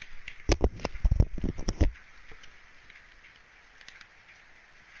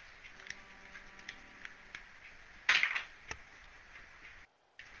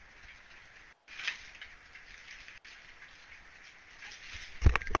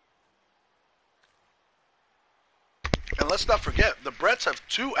 And let's not forget, the Bretts have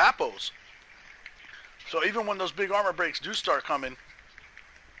 2 Appos. So even when those big armor breaks do start coming,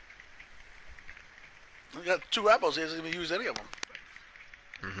 we got 2 Appos, he hasn't even used any of them.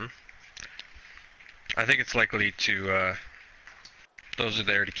 Mm-hmm. I think it's likely to, those are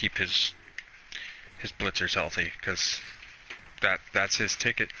there to keep his blitzers healthy, because that's his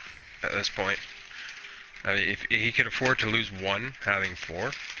ticket at this point. I mean, if he could afford to lose 1, having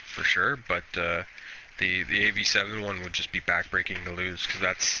 4, for sure, but the AV7 one would just be backbreaking to lose,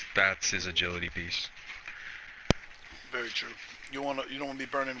 because that's his agility piece. Very true. You don't want to be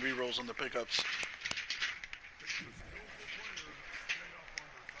burning rerolls on the pickups.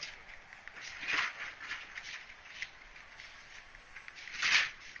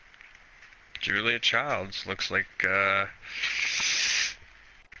 Julia Childs looks like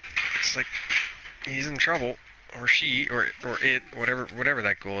he's in trouble, or she, or it, whatever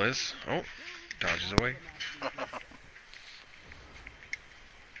that goal is. Oh, dodges away.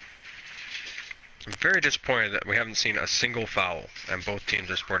 I'm very disappointed that we haven't seen a single foul, and both teams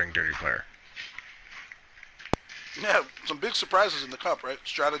are sporting dirty player. Yeah, some big surprises in the cup, right?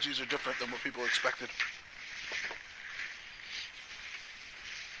 Strategies are different than what people expected.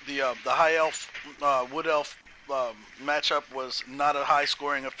 The high elf, wood elf matchup was not a high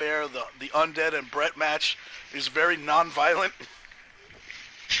scoring affair. The undead and Brett match is very non-violent.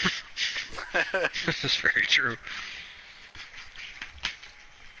 This is very true.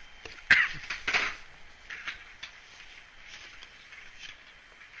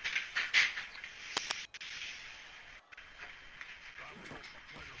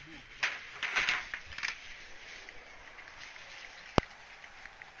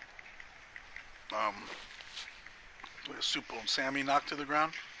 Supo and Sammy knocked to the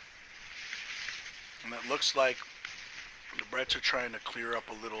ground. And it looks like the Bretts are trying to clear up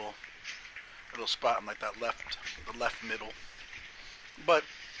a little spot in like the left middle. But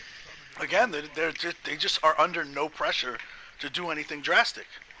again, they just are under no pressure to do anything drastic.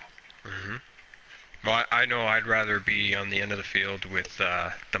 Mm-hmm. Well, I know I'd rather be on the end of the field with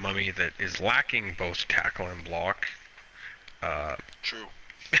the mummy that is lacking both tackle and block. True.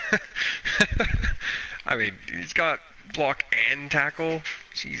 I mean, he's got block and tackle.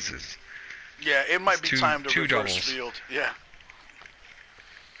 Jesus. Yeah, it might be time to reverse doubles. field. Yeah.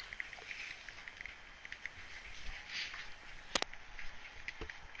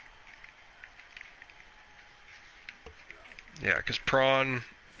 Yeah, because Prawn,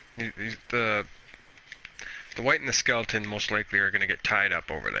 the White and the Skeleton most likely are going to get tied up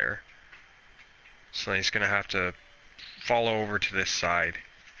over there. So he's going to have to follow over to this side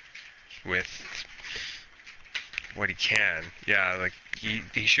with what he can. Yeah, like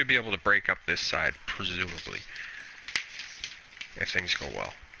he should be able to break up this side, presumably, if things go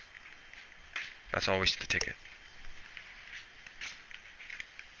well. That's always the ticket.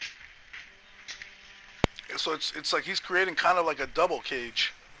 So it's like he's creating kind of like a double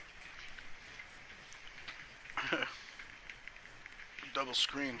cage. Double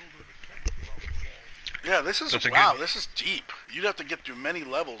screen. Yeah, this is wow. This is deep. You'd have to get through many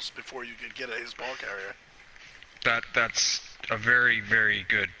levels before you could get at his ball carrier. That's a very, very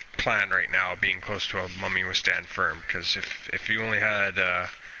good plan right now, being close to a mummy with stand firm. Because if you only had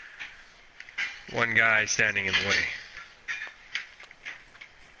one guy standing in the way,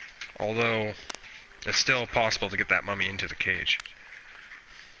 although it's still possible to get that mummy into the cage.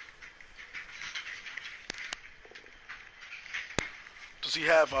 Does he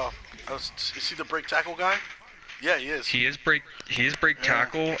have? Is he the break tackle guy? Yeah, he is. He is break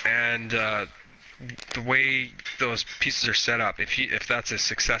tackle, and the way those pieces are set up, if that's a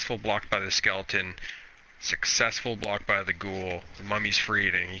successful block by the skeleton, successful block by the ghoul, the mummy's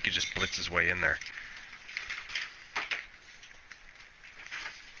freed, and he could just blitz his way in there.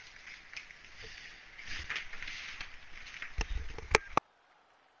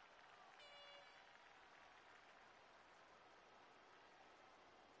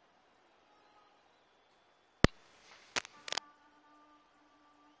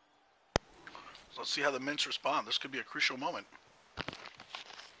 Let's see how the mints respond. This could be a crucial moment.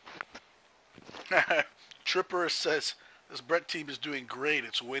 Tripper says, this Brett team is doing great.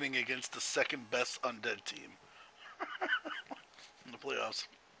 It's winning against the second best undead team in the playoffs.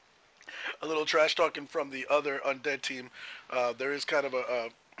 A little trash talking from the other undead team. There is kind of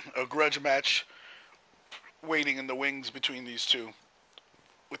a grudge match waiting in the wings between these two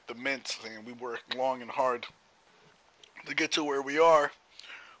with the mints. And we worked long and hard to get to where we are.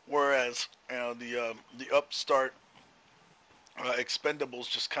 Whereas, you know, the upstart Expendables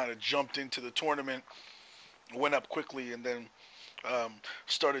just kind of jumped into the tournament, went up quickly, and then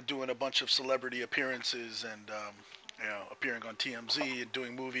started doing a bunch of celebrity appearances and you know, appearing on TMZ and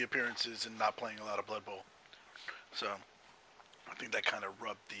doing movie appearances and not playing a lot of Blood Bowl. So I think that kind of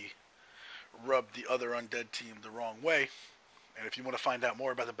rubbed the other undead team the wrong way. And if you want to find out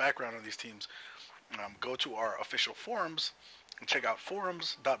more about the background of these teams, go to our official forums and check out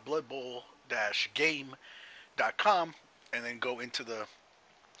forums.bloodbowl-game.com, and then go into the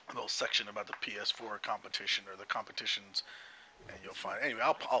little section about the PS4 competition or the competitions, and you'll find. Anyway,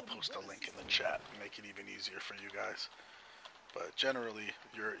 I'll post a link in the chat and make it even easier for you guys. But generally,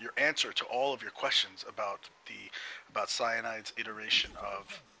 your answer to all of your questions about Cyanide's iteration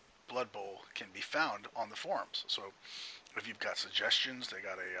of Blood Bowl can be found on the forums. So if you've got suggestions, they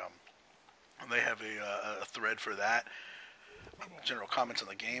have a thread for that. General comments on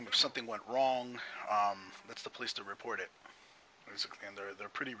the game. If something went wrong, that's the place to report it. Basically, and they're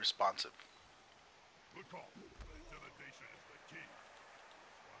pretty responsive.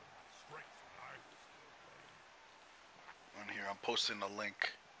 And here I'm posting a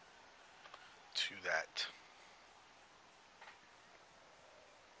link to that.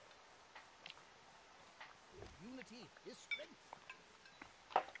 Unity is strength.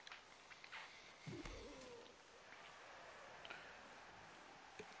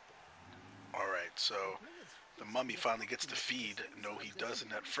 Alright, so the mummy finally gets to feed. No, he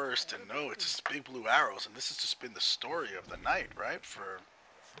doesn't at first, and no, it's just big blue arrows, and this has just been the story of the night, right? For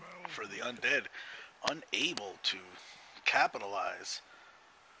the undead, unable to capitalize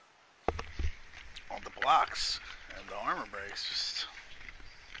on the blocks and the armor breaks.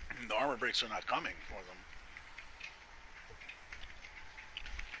 The armor breaks are not coming for them.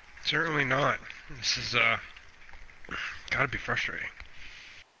 Certainly not. This is gotta be frustrating.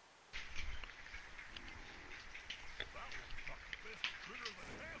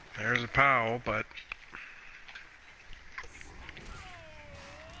 There's a POW, but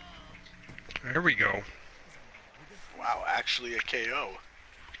there we go. Wow, actually a KO.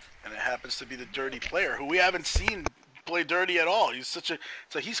 And it happens to be the dirty player, who we haven't seen play dirty at all.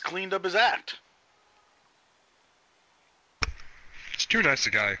 He's cleaned up his act. It's too nice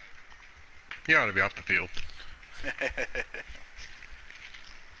a guy. He ought to be off the field.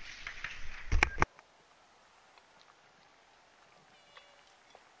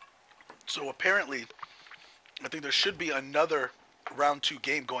 So apparently, I think there should be another round 2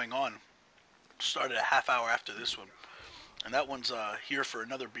 game going on. Started a half hour after this one. And that one's here for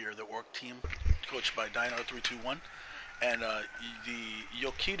another beer, the Orc team, coached by Dino321. and the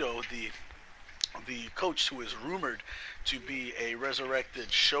Yokido, the coach who is rumored to be a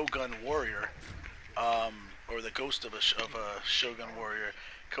resurrected Shogun warrior, or the ghost of a Shogun warrior,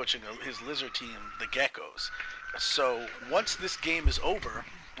 coaching his lizard team, the Geckos. So once this game is over,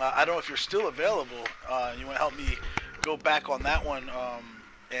 I don't know if you're still available. You want to help me go back on that one,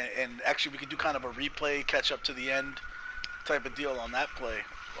 and actually we could do kind of a replay, catch up to the end type of deal on that play.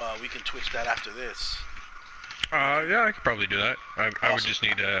 We can twitch that after this. Yeah, I could probably do that. I Awesome. would just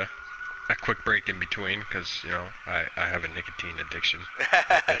need a quick break in between because, you know, I have a nicotine addiction.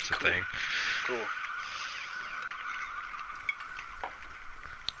 That's the thing. Cool.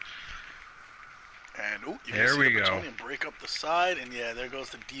 And you there we go. And break up the side, and yeah, there goes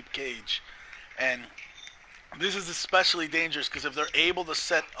the deep cage. And this is especially dangerous because if they're able to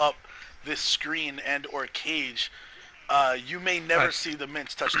set up this screen and or cage, you may never see the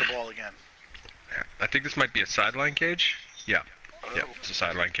Mints touch the ball again. I think this might be a sideline cage. Yeah. Oh. Yeah, it's a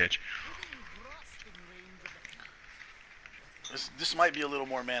sideline cage. This might be a little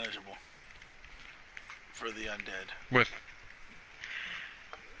more manageable for the undead. With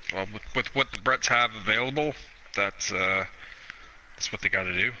what the Bretts have available, that's what they got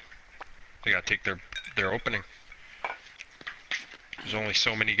to do. They got to take their opening. There's only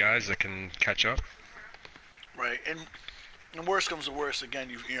so many guys that can catch up. Right, and worst comes to worst, again,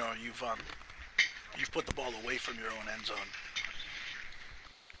 you've put the ball away from your own end zone.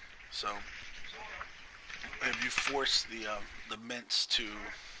 So if you force the Mints to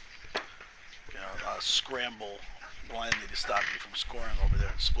scramble blindly to stop you from scoring over there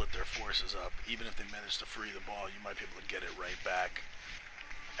and split their forces up, even if they manage to free the ball, you might be able to get it right back.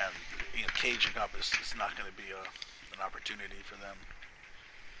 And caging up is not going to be an opportunity for them.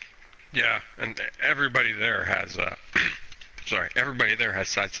 Yeah, and everybody there has everybody there has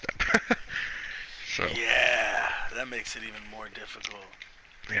sidestep. So yeah, that makes it even more difficult.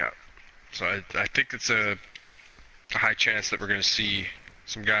 Yeah, so I think it's a high chance that we're going to see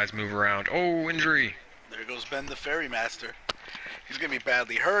some guys move around. Oh, injury! There goes Ben the Ferrymaster. He's going to be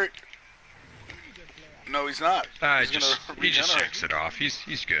badly hurt. No, he's not. He just shakes it off.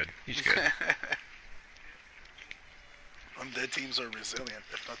 He's good. He's good. Undead teams are resilient,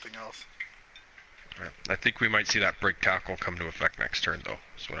 if nothing else. Yeah, I think we might see that break tackle come to effect next turn, though.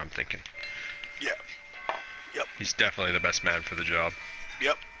 That's what I'm thinking. Yeah. Yep. He's definitely the best man for the job.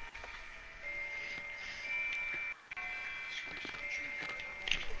 Yep.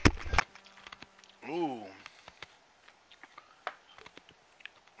 Ooh.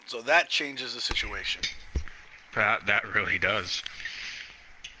 So that changes the situation. That really does.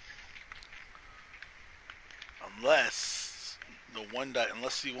 Unless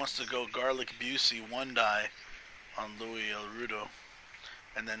he wants to go Garlic Busey 1-die on Louis El Rudo,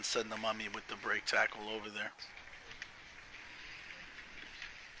 and then send the mummy with the break tackle over there.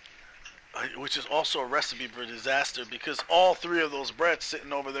 Which is also a recipe for disaster because all three of those Bretts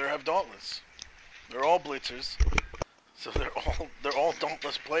sitting over there have Dauntless. They're all blitzers, so they're all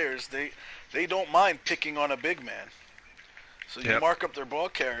Dauntless players. They don't mind picking on a big man. So you mark up their ball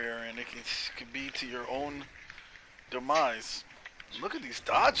carrier, and it could be to your own demise. Look at these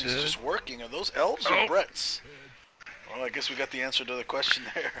dodges just working. Are those elves or Bretts? Well, I guess we got the answer to the question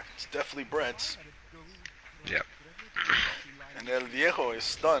there. It's definitely Bretts. Yep. And El Viejo is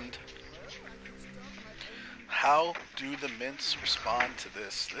stunned. How do the Mints respond to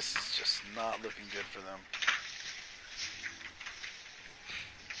this? This is just not looking good for them.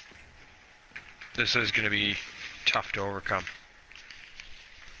 This is going to be tough to overcome.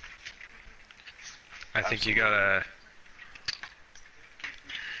 I think you gotta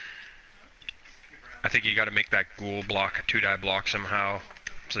make that ghoul block a 2-die block somehow,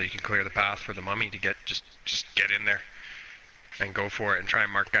 so you can clear the path for the mummy to get just get in there and go for it and try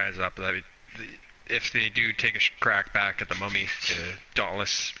and mark guys up. If they do take a crack back at the mummy,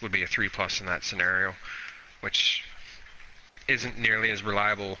 Dauntless would be a 3+ in that scenario, which isn't nearly as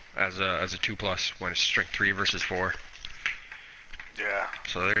reliable as a 2+ when it's strength 3 versus 4. Yeah.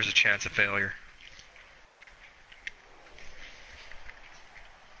 So there's a chance of failure.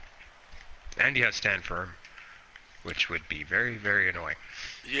 And he has stand firm, which would be very, very annoying.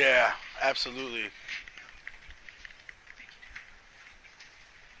 Yeah, absolutely.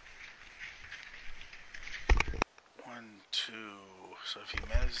 One, two. So if he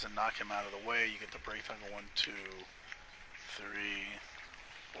manages to knock him out of the way, you get the break tackle. 1, 2, 3,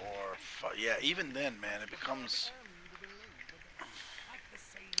 4, 5. Yeah, even then, man, it becomes.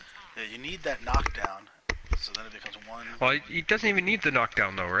 Yeah, you need that knockdown. So then it becomes 1. Well, he doesn't even need the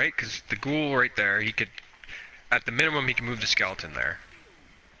knockdown though, right? Because the ghoul right there, he could, at the minimum, he can move the skeleton there.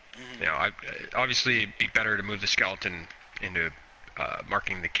 You know, obviously it'd be better to move the skeleton into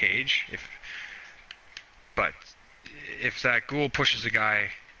marking the cage, but if that ghoul pushes the guy,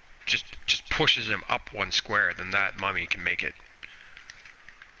 just pushes him up one square, then that mummy can make it.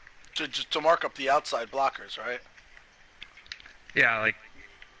 To mark up the outside blockers, right? Yeah, like,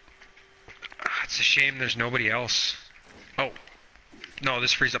 it's a shame there's nobody else. Oh, no,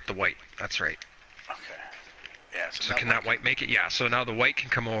 this frees up the white. That's right. Okay. Yeah. So can that white make it? Yeah, so now the white can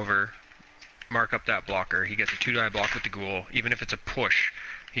come over, mark up that blocker. He gets a 2-die block with the ghoul. Even if it's a push,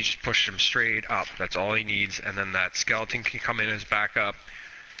 he just pushes him straight up. That's all he needs. And then that skeleton can come in as backup,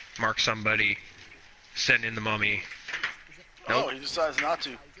 mark somebody, send in the mummy. Nope. Oh, he decides not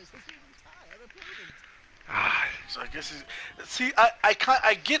to. So I guess he's... See,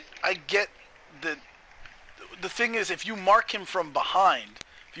 I get the thing is, if you mark him from behind,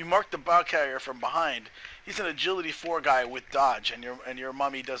 if you mark the ball carrier from behind, he's an agility 4 guy with dodge, and your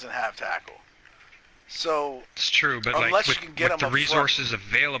mummy doesn't have tackle. So it's true, but like with the resources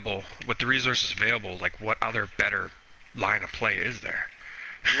available, like what other better line of play is there?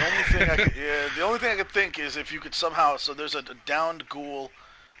 The only thing I could think is if you could somehow. So there's a downed ghoul.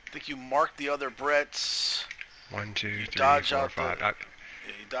 I think you mark the other Bretts. 1, 2, 3, 4, 5. Yeah,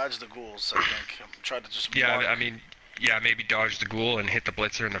 you dodge the ghouls. I think. I'm trying to just. Yeah, I mean, maybe dodge the ghoul and hit the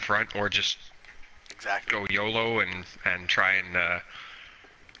blitzer in the front, or just go YOLO and try and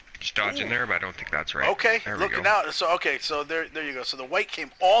just dodge in there. But I don't think that's right. Okay, looking out. So there you go. So the white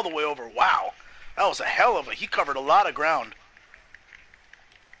came all the way over. Wow, that was a hell of a. He covered a lot of ground.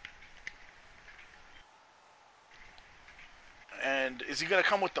 And is he gonna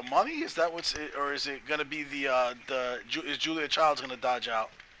come with the mummy? Is that or is it gonna be is Julia Child's gonna dodge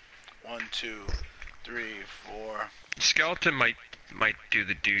out? 1, 2, 3, 4. Skeleton might do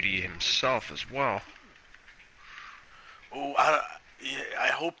the duty himself as well. Oh, I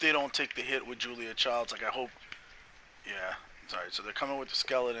hope they don't take the hit with Julia Childs. Like I hope. Yeah. Sorry. So they're coming with the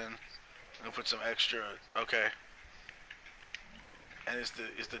skeleton. Gonna put some extra. Okay. And is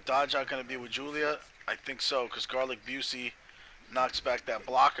the dodge out gonna be with Julia? I think so, because Garlic Busey knocks back that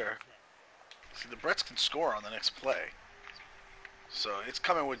blocker. See, the Bretts can score on the next play. So it's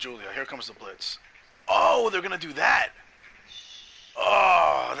coming with Julia. Here comes the blitz. Oh, they're gonna do that.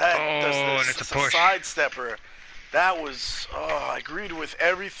 Oh, and it's a push. Sidestepper. That was. Oh, I agreed with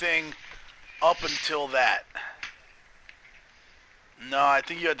everything up until that. No, I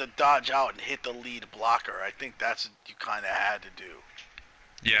think you had to dodge out and hit the lead blocker. I think that's what you kind of had to do.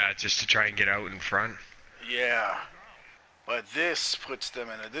 Yeah, just to try and get out in front. Yeah. But this puts them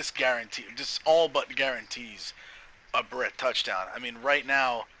in this all but guarantees a Brett touchdown. I mean, right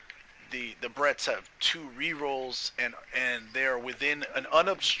now, the Bretts have 2 rerolls, and they're within an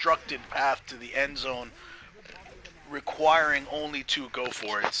unobstructed path to the end zone, requiring only 2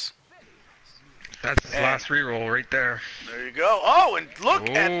 go-for-its. That's his last reroll right there. There you go. Oh, and look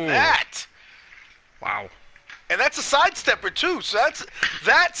at that! Wow. And that's a sidestepper, too, so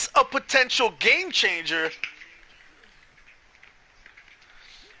that's a potential game changer.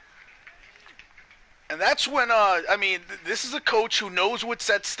 And that's when, I mean, this is a coach who knows what's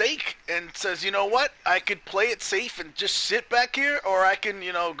at stake and says, you know what, I could play it safe and just sit back here, or I can,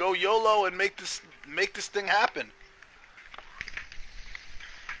 go YOLO and make this thing happen.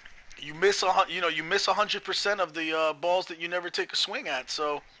 You miss 100% of the balls that you never take a swing at.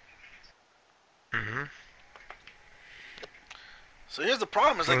 So. Mhm. So here's the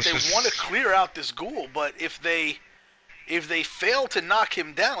problem: is like they want to clear out this ghoul, but if they fail to knock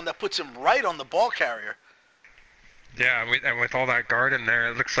him down, that puts him right on the ball carrier. Yeah, and with all that guard in there,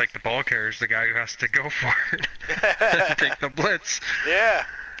 it looks like the ball carrier is the guy who has to go for it to take the blitz. Yeah.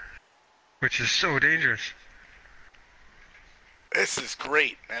 Which is so dangerous. This is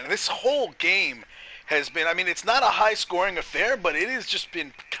great, man. This whole game has been, I mean, it's not a high-scoring affair, but it has just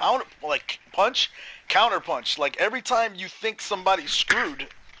been counterpunch. Like, every time you think somebody's screwed,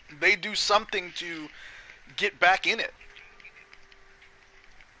 they do something to get back in it.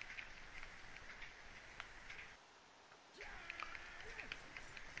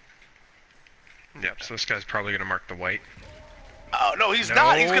 Yep, so this guy's probably going to mark the white. Oh, no, he's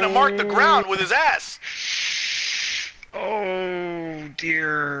not. He's going to mark the ground with his ass. Oh,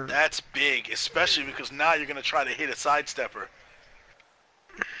 dear. That's big, especially because now you're going to try to hit a sidestepper.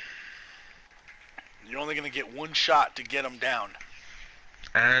 You're only going to get 1 shot to get him down.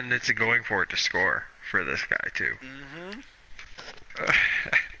 And it's a going for it to score for this guy, too. Mm-hmm.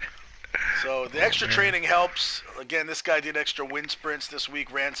 So the extra training helps. Again, this guy did extra wind sprints this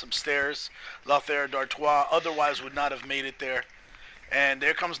week, ran some stairs. Lothair d'Artois otherwise would not have made it there. And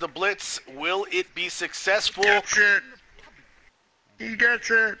there comes the blitz. Will it be successful? That's it. He gets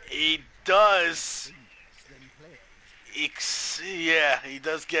it. He does. Yeah, he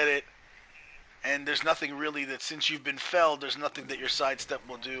does get it. And there's nothing really that, since you've been felled, there's nothing that your sidestep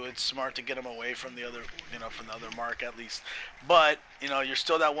will do. It's smart to get him away from the other, from the other mark at least. But, you're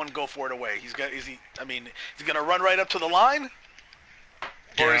still that one go for it away. Is he gonna run right up to the line?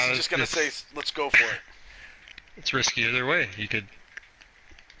 Or is he just gonna say, let's go for it? It's risky either way. You could,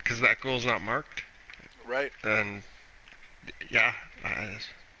 because that goal's not marked. Right. And, yeah,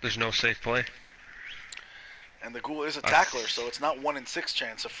 there's no safe play. And the ghoul is a tackler, so it's not 1 in 6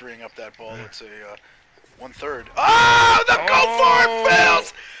 chance of freeing up that ball. It's a 1/3. Oh, the go for it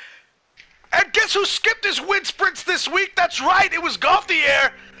fails! And guess who skipped his wind sprints this week? That's right, it was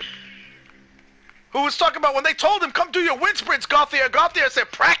Gauthier. Who was talking about when they told him, come do your wind sprints, Gauthier. Gauthier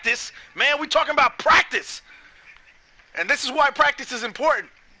said, practice? Man, we talking about practice. And this is why practice is important.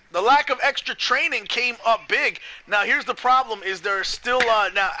 The lack of extra training came up big. Now, here's the problem, is there's still,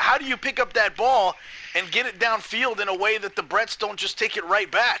 now, how do you pick up that ball and get it downfield in a way that the Bretts don't just take it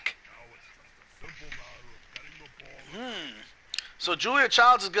right back? So Julia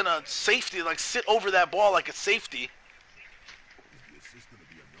Childs is going to safety, like sit over that ball like a safety.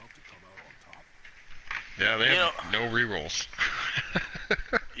 Yeah, they have no rerolls.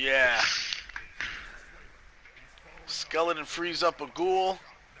 Yeah. Skeleton frees up a ghoul.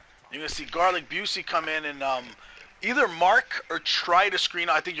 You're going to see Garlic Busey come in and either mark or try to screen.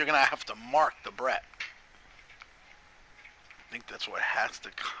 I think you're going to have to mark the Brett. I think that's what has to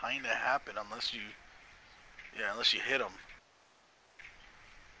kind of happen unless you hit him.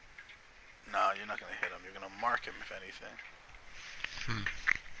 No, you're not going to hit him. You're going to mark him, if anything.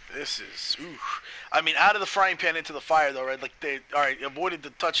 This is, out of the frying pan into the fire, though, right? Like, avoided the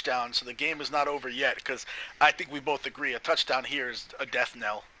touchdown, so the game is not over yet, because I think we both agree a touchdown here is a death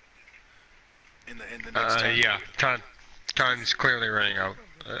knell in the next turn. Yeah, time's clearly running out.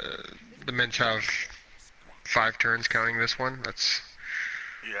 The Mints have 5 turns counting this one. That's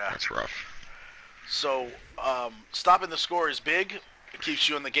rough. So, stopping the score is big. It keeps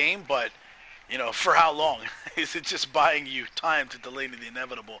you in the game, but for how long? Is it just buying you time to delay the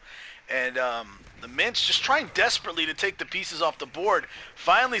inevitable? And the Mints just trying desperately to take the pieces off the board.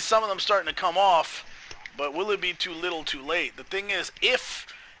 Finally, some of them starting to come off, but will it be too little too late? The thing is, if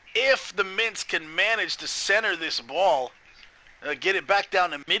the Mints can manage to center this ball, get it back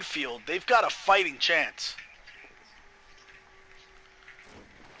down to midfield, they've got a fighting chance.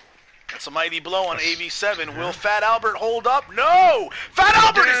 That's a mighty blow on AV7. Will Fat Albert hold up? No! Fat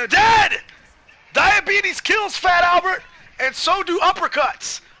Albert is dead! Diabetes kills Fat Albert, and so do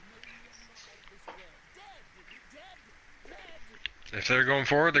uppercuts. If they're going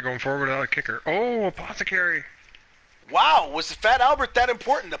forward without a kicker. Oh, Apothecary. Wow, was Fat Albert that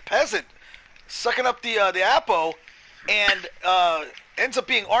important? The peasant sucking up the Apo, and ends up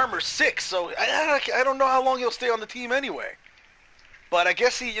being armor 6. So I don't know how long he'll stay on the team anyway. But I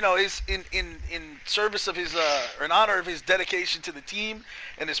guess he, is in service of his, or in honor of his dedication to the team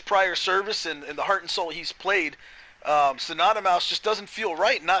and his prior service and the heart and soul he's played, Sonata Mouse just doesn't feel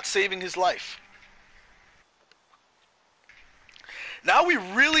right not saving his life. Now we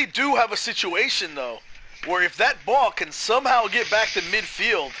really do have a situation, though, where if that ball can somehow get back to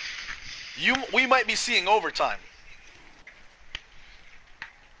midfield, we might be seeing overtime.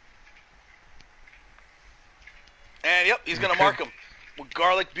 And, yep, he's going to mark him with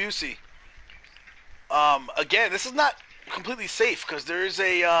Garlic Busey. Again, this is not completely safe because there is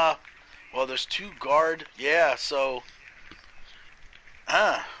a, there's 2 guard. Yeah, so,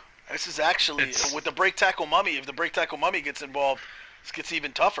 this is actually, with the break tackle mummy, if the break tackle mummy gets involved, this gets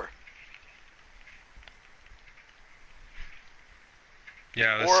even tougher.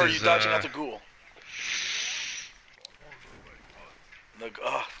 Yeah, or are you dodging out the ghoul?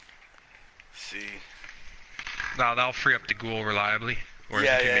 See. No, that'll free up the ghoul reliably.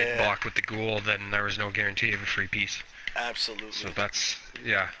 Whereas if you made block with the ghoul, then there was no guarantee of a free piece. Absolutely. So that's,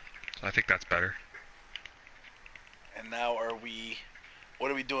 I think that's better. And now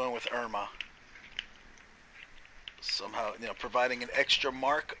what are we doing with Irma? Somehow, providing an extra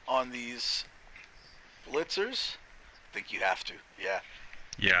mark on these blitzers? I think you have to, yeah.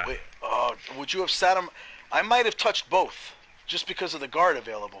 Yeah. Wait, would you have sat him? I might have touched both, just because of the guard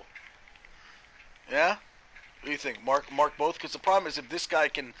available. Yeah? What do you think? Mark both? Because the problem is if this guy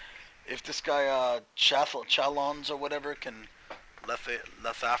Chalons or whatever can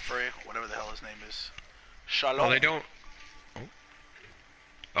Lethafre, whatever the hell his name is. Shalom. Well, they don't.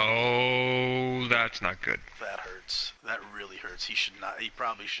 Oh, that's not good. That hurts. That really hurts. He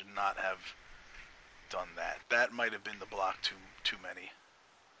probably should not have done that. That might have been the block too many.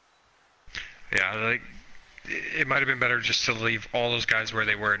 Yeah, it might have been better just to leave all those guys where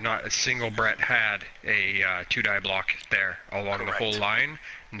they were. Not a single Brett had a 2-die block there along the whole line.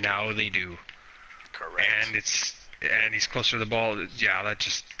 Now they do. Correct. And he's closer to the ball. Yeah,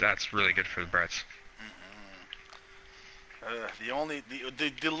 that's really good for the Bretts.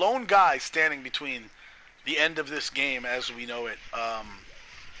 The lone guy standing between the end of this game as we know it,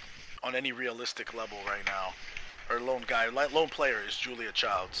 on any realistic level right now, or lone player is Julia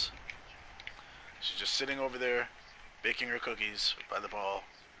Childs. She's just sitting over there, baking her cookies by the ball,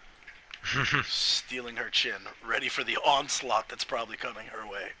 stealing her chin, ready for the onslaught that's probably coming her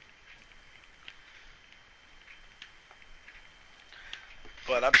way.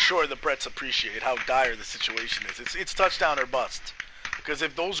 But I'm sure the Bretts appreciate how dire the situation is. It's touchdown or bust. Because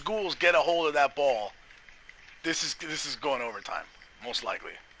if those ghouls get a hold of that ball, this is going overtime, most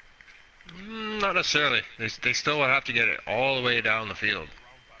likely. Not necessarily. They still would have to get it all the way down the field.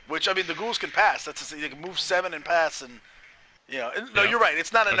 Which, I mean, the ghouls can pass. They can move 7 and pass, and no, you're right.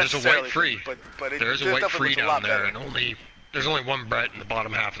 It's not a necessarily. There's a white free. But there's a white free down there, and there's only one Brett in the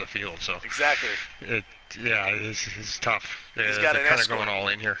bottom half of the field. So exactly. It's tough. He's got an escort. Kind of going all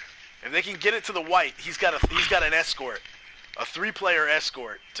in here. If they can get it to the white, he's got an escort, a 3-player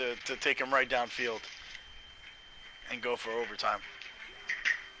escort to take him right downfield and go for overtime.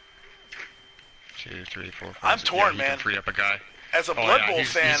 2, 3, 4, 5. I'm torn, man. Can free up a guy. As a Blood Bowl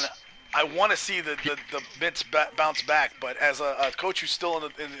fan, I want to see the Mints bounce back, but as a coach who's still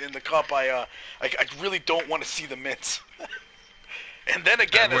in the cup, I really don't want to see the Mints. And then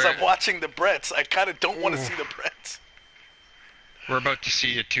again, as I'm watching the Bretts, I kind of don't want to see the Bretts. We're about to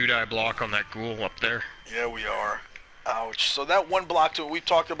see a 2-die block on that ghoul up there. Yeah, we are. Ouch. So that one block to it, we've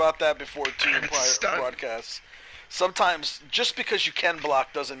talked about that before too in prior broadcasts. Sometimes just because you can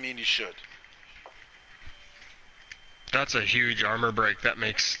block doesn't mean you should. That's a huge armor break. That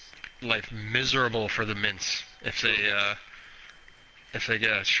makes life miserable for the Mints if they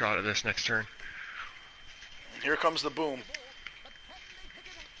get a shot at this next turn. Here comes the boom.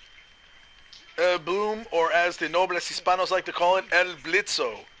 El boom, or as the Nobles Hispanos like to call it, El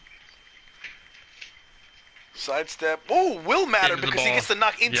Blitzo. Sidestep. Oh, will matter because he gets to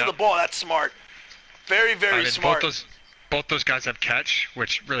knock into the ball. That's smart. Very, very smart. Both those guys have catch,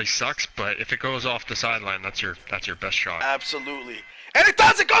 which really sucks, but if it goes off the sideline, that's your best shot. Absolutely. And it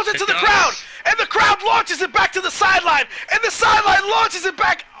does! It goes into the crowd! And the crowd launches it back to the sideline! And the sideline launches it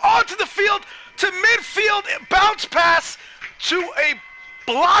back onto the field to midfield, bounce pass to a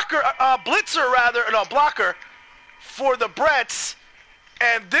blocker, blocker for the Bretts.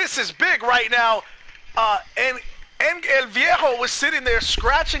 And this is big right now. And El Viejo was sitting there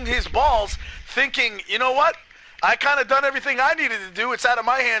scratching his balls, thinking, you know what? I kind of done everything I needed to do. It's out of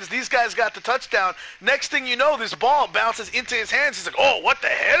my hands. These guys got the touchdown. Next thing you know, this ball bounces into his hands. He's like, oh, what the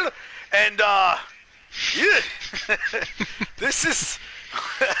hell? And, this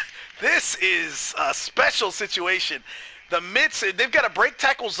is a special situation. The Mits, they've got a break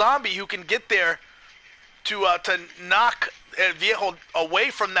tackle zombie who can get there to knock El Viejo away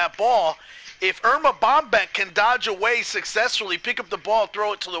from that ball. If Irma Bombeck can dodge away successfully, pick up the ball,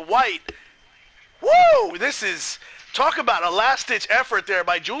 throw it to the white. Woo! This is, talk about a last-ditch effort there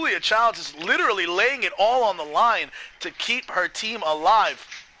by Julia Childs, is literally laying it all on the line to keep her team alive.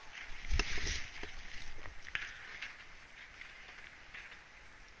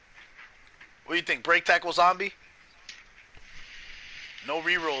 What do you think, break tackle zombie? No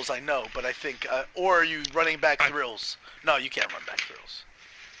rerolls, I know, but I think, or are you running back thrills? No, you can't run back thrills.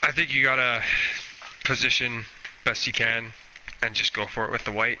 I think you gotta position best you can and just go for it with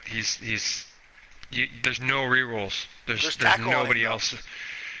the white. There's no rerolls. There's nobody else.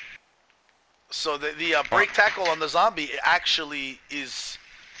 So the break tackle on the zombie actually is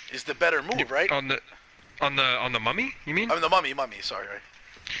the better move, right? On the mummy, you mean? I mean the mummy. Sorry. Right?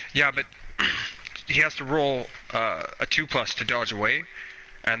 Yeah, but he has to roll a 2+ to dodge away,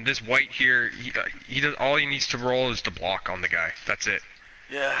 and this white here, he does all he needs to roll is to block on the guy. That's it.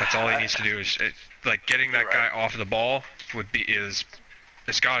 Yeah. That's all he needs to do is getting that guy off the ball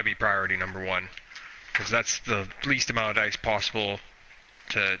it's got to be priority number 1. Because that's the least amount of dice possible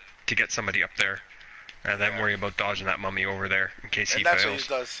to get somebody up there, and then worry about dodging that mummy over there in case he fails. And that's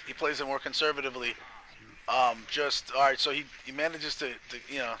what he does. He plays it more conservatively. All right. So he manages to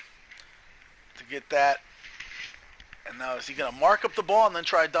get that, and now is he gonna mark up the ball and then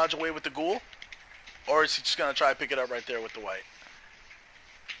try to dodge away with the ghoul, or is he just gonna try to pick it up right there with the white?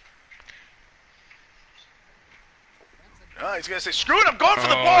 He's going to say, screw it, I'm going for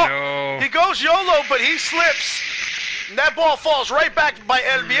the ball. No. He goes YOLO, but he slips. And that ball falls right back by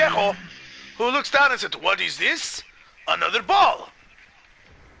El Viejo, who looks down and says, what is this? Another ball.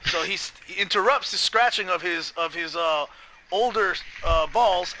 So he interrupts the scratching of his older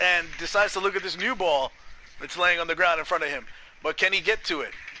balls and decides to look at this new ball that's laying on the ground in front of him. But can he get to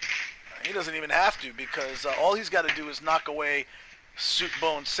it? He doesn't even have to, because all he's got to do is knock away Suit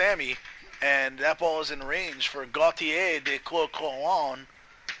Bone Sammy, and that ball is in range for Gautier de Cloquon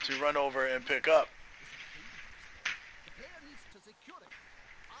to run over and pick up.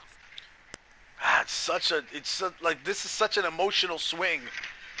 This is such an emotional swing.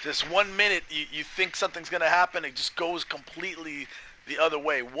 This 1 minute, you think something's going to happen, it just goes completely the other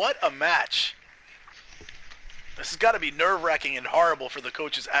way. What a match. This has got to be nerve-wracking and horrible for the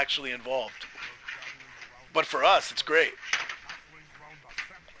coaches actually involved. But for us, it's great.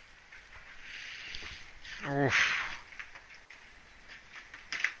 Oof.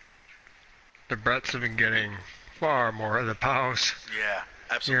 The Bretts have been getting far more of the pows. Yeah,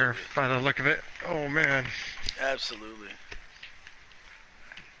 absolutely. Here, by the look of it. Oh, man. Absolutely.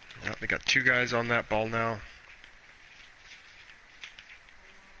 Yep, they got 2 guys on that ball now.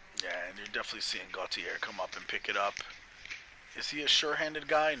 Yeah, and you're definitely seeing Gautier come up and pick it up. Is he a sure-handed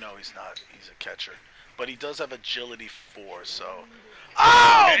guy? No, he's not. He's a catcher. But he does have agility 4, so...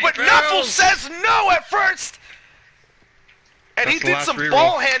 Oh, but Nuffle says no at first! And he did some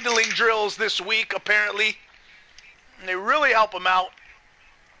ball handling drills this week, apparently. And they really help him out.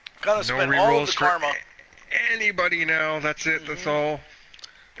 Gotta spend all of the karma. Anybody now, that's it, that's all.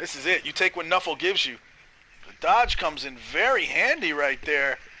 This is it. You take what Nuffle gives you. The dodge comes in very handy right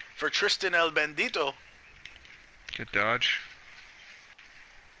there for Tristan El Bendito. Good dodge.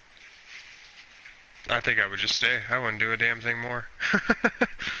 I think I would just stay. I wouldn't do a damn thing more.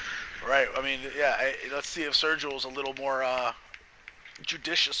 Right. I mean, yeah. Let's see if Sergio's a little more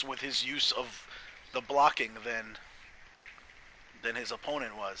judicious with his use of the blocking than his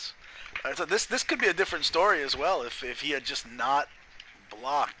opponent was. So this could be a different story as well if he had just not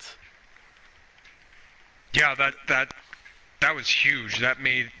blocked. Yeah, that was huge. That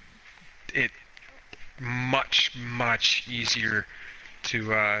made it much easier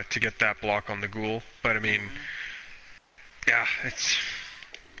to get that block on the ghoul. But I mean, yeah,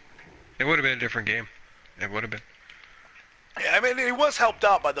 it would have been a different game. It would have been. Yeah, I mean, he was helped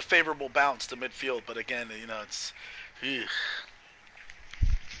out by the favorable bounce to midfield, but again, it's. Ugh.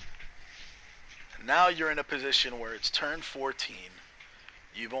 Now you're in a position where it's turn 14.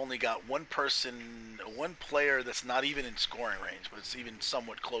 You've only got one player that's not even in scoring range, but it's even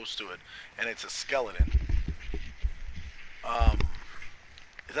somewhat close to it, and it's a skeleton.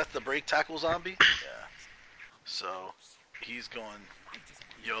 Is that the break tackle zombie? Yeah. So he's going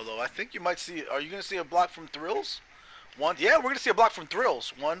YOLO. I think you might see. Are you going to see a block from Thrills? Yeah, we're going to see a block from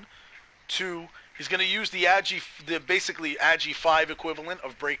Thrills. 1, 2. He's going to use the basically Agi 5 equivalent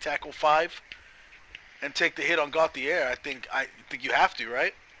of break tackle 5. And take the hit on Gautier. I think you have to,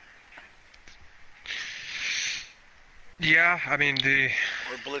 right? Yeah, I mean or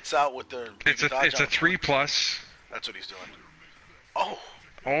blitz out with the. It's a 3+. That's what he's doing.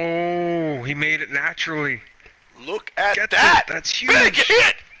 Oh, he made it naturally. Look at that! That's huge. Big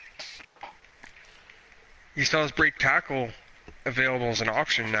hit. He still has break tackle available as an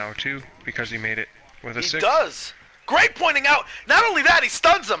option now too, because he made it with a 6. He does. Great pointing out. Not only that, he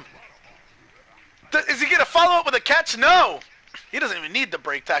stuns him. Is he going to follow up with a catch? No. He doesn't even need the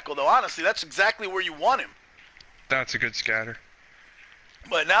break tackle, though. Honestly, that's exactly where you want him. That's a good scatter.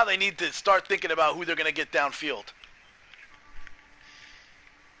 But now they need to start thinking about who they're going to get downfield.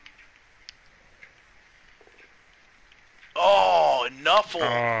 Oh,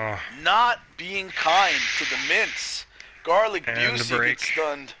 Nuffle not being kind to the mints. Garlic Busey gets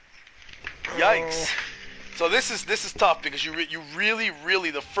stunned. Yikes. So this is tough because you really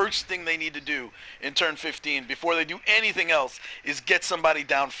the first thing they need to do in turn 15 before they do anything else is get somebody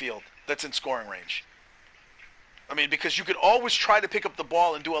downfield that's in scoring range. I mean, because you could always try to pick up the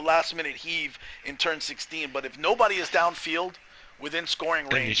ball and do a last-minute heave in turn 16, but if nobody is downfield within scoring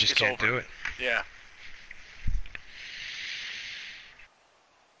range, then you just can't do it. Yeah.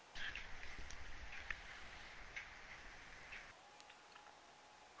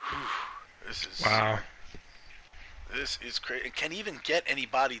 This is wow. This is crazy. Can he even get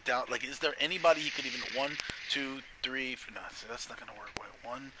anybody down? Like, is there anybody he could even 1, 2, 3? No, that's not gonna work. Wait,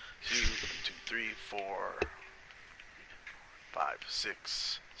 1, 2, 3, 4, 5,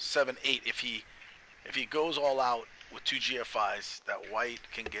 6, 7, 8. If he goes all out with 2 GFIs, that White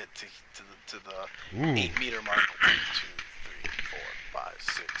can get to the 8-meter mark. 1, 2, 3, 4, 5,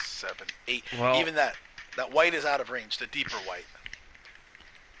 6, 7, 8. Well, even that White is out of range. The deeper White.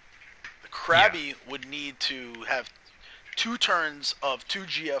 The Krabby would need to have 2 turns of 2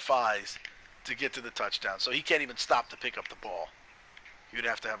 GFIs to get to the touchdown, so he can't even stop to pick up the ball. you'd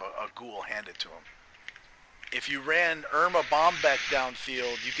have to have a ghoul hand it to him. If you ran Irma Bombeck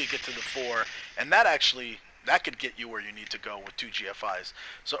downfield, you could get to the 4, and that could get you where you need to go with 2 GFIs.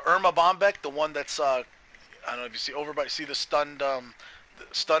 So Irma Bombeck, the one that's I don't know if you see the stunned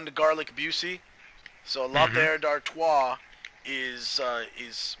Garlic Busey. So Lauther d'Artois is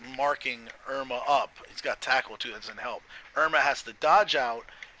marking Irma up. He's got tackle too. That doesn't help. Irma has to dodge out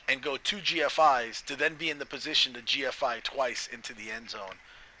and go 2 GFIs to then be in the position to GFI twice into the end zone.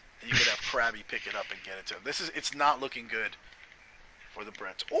 And you could have Krabby pick it up and get it to him. It's not looking good for the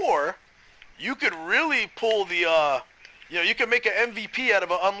Brents. Or you could really pull the you could make an MVP out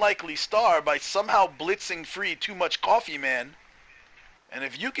of an unlikely star by somehow blitzing free Too Much Coffee Man. And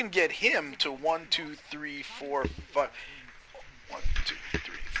if you can get him to 1, 2, 3, 4, 5, 1, 2,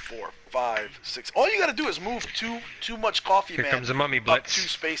 3, 4, 5, 6. All you got to do is move Too Much Coffee Man Here comes a mummy up blitz. 2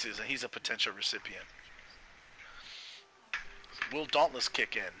 spaces, and he's a potential recipient. Will Dauntless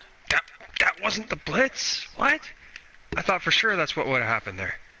kick in? That wasn't the blitz. What? I thought for sure that's what would have happened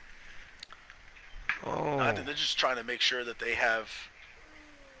there. Oh. I think they're just trying to make sure that they have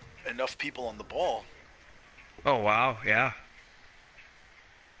enough people on the ball. Oh wow, yeah.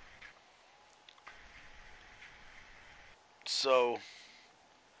 So,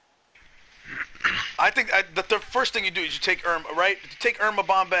 I think that the first thing you do is you take Irma, right? You take Irma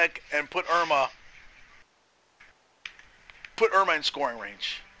Bombeck and put Irma in scoring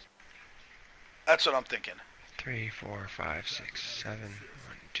range. That's what I'm thinking. 3, 4, 5, 6, 7. 1,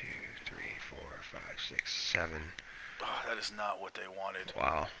 2, 3, 4, 5, 6, 7. Oh, that is not what they wanted.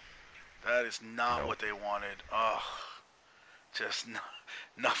 Wow. That is not what they wanted. Oh, just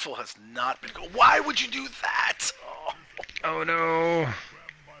Nuffle has not been good. Why would you do that? Oh no.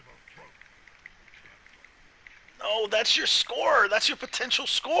 No, that's your score. That's your potential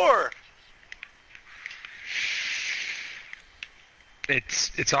score.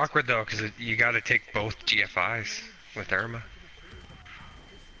 It's awkward though because you got to take both GFIs with Irma.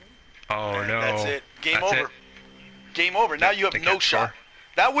 Oh And no. that's it. Game That's over. it. Game over. Now you have They no can't shot. score.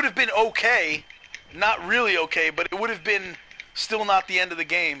 That would have been okay. Not really okay, but it would have been still not the end of the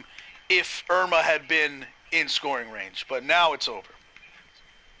game if Irma had been in scoring range. But now it's over.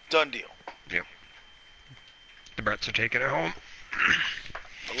 Done deal. Yep. The Brets are taking it home.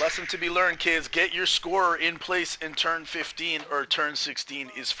 The lesson to be learned, kids, get your scorer in place in turn 15 or turn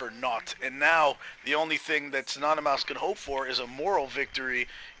 16 is for naught. And now the only thing that Synonymous can hope for is a moral victory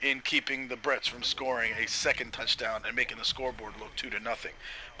in keeping the Brets from scoring a second touchdown and making the scoreboard look 2-0.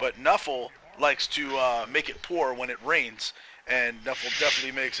 But Nuffle likes to make it pour when it rains, and Nuffle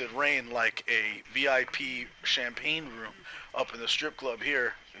definitely makes it rain like a VIP champagne room up in the strip club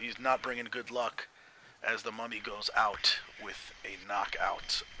here. He's not bringing good luck as the mummy goes out with a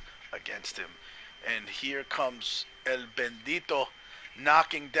knockout against him. And here comes El Bendito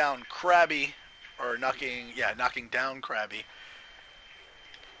knocking down Krabby, or knocking down Krabby.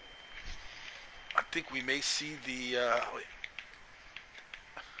 I think we may see the,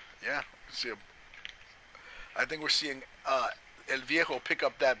 I think we're seeing El Viejo pick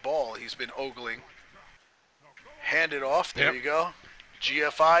up that ball he's been ogling. Hand it off, there you go.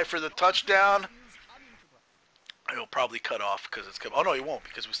 GFI for the touchdown. He'll probably cut off because it's... Oh, no, he won't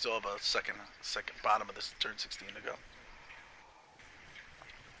because we still have a second bottom of this turn 16 to go.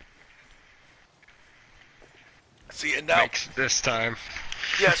 See, and now... Makes this time.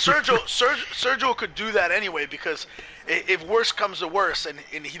 Yeah, Sergio could do that anyway because if worse comes to worse and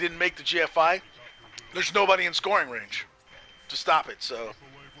he didn't make the GFI, there's nobody in scoring range to stop it, so...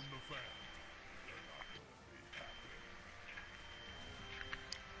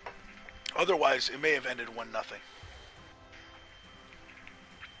 Otherwise, it may have ended 1-0.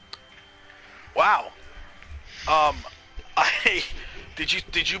 Wow.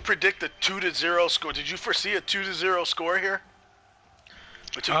 Did you predict a 2-0 score? Did you foresee a 2-0 score here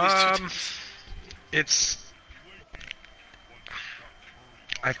between these two teams?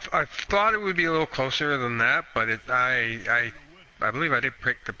 I thought it would be a little closer than that, but I believe I did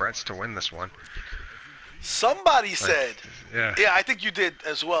pick the Brets to win this one. Somebody said, yeah, I think you did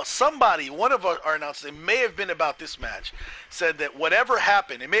as well. Somebody, one of our announcers, it may have been about this match, said that whatever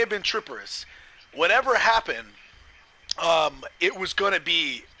happened, it may have been Tripperus, whatever happened, it was going to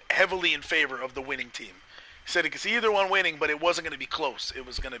be heavily in favor of the winning team. He said it could see either one winning, but it wasn't going to be close. It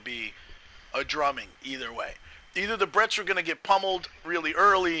was going to be a drumming either way. Either the Brets were going to get pummeled really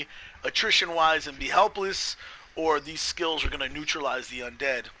early, attrition-wise, and be helpless, or these skills were going to neutralize the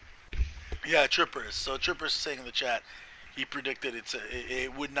undead. Yeah, Tripperus. So Tripperus is saying in the chat, he predicted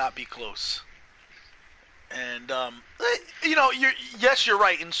it would not be close. And you're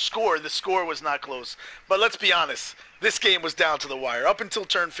right. In score, the score was not close. But let's be honest, this game was down to the wire up until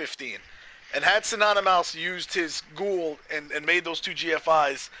turn 15. And had Synonymous used his ghoul and made those 2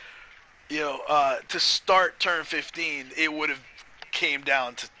 GFIs, to start turn 15, it would have came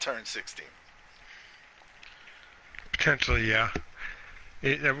down to turn 16. Potentially, yeah.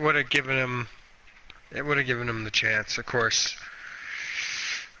 It would have given him. It would have given him the chance. Of course,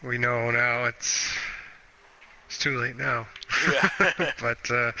 we know now it's too late now. Yeah. But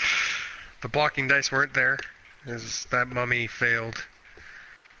the blocking dice weren't there. That mummy failed,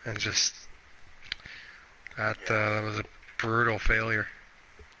 and just that was a brutal failure.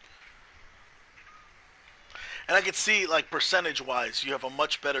 And I could see, like, percentage-wise, you have a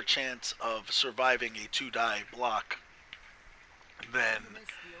much better chance of surviving a 2-die block than,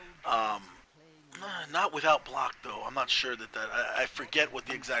 not without block, though. I'm not sure that I forget what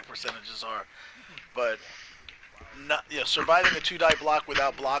the exact percentages are. But, surviving a 2-die block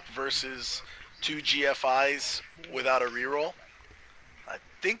without block versus 2 GFIs without a reroll, I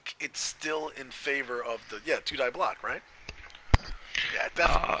think it's still in favor of the, 2-die block, right? Yeah,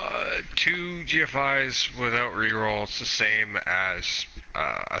 definitely. 2 GFIs without reroll, it's the same as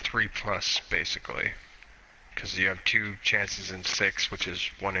a 3+, basically. Because you have 2 chances in 6, which is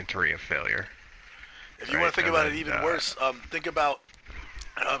 1 in 3 of failure. If you want to think about it even worse, think about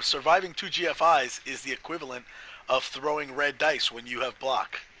surviving 2 GFIs is the equivalent of throwing red dice when you have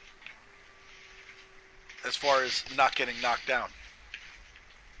block. As far as not getting knocked down.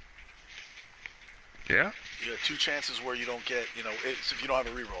 Yeah? You have 2 chances where you don't get, if you don't have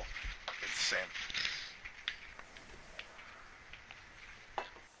a reroll. It's the same.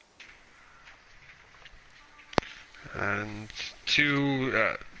 And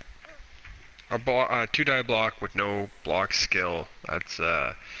 2-die block with no block skill. That's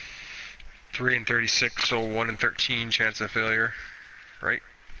 3 in 36, so 1 in 13 chance of failure, right?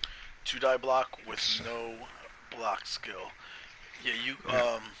 2-die block with no block skill. Yeah, you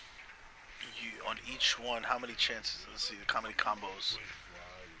on each one, how many chances? Let's see, how many combos?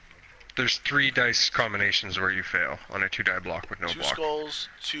 There's 3 dice combinations where you fail on a 2-die block with no block. 2 skulls,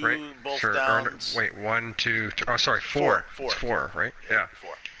 2 right? both downs. Wait, 1, 2, 3, oh, sorry, 4. 4. It's 4, right? Yeah.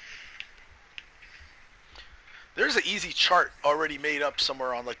 4. There's an easy chart already made up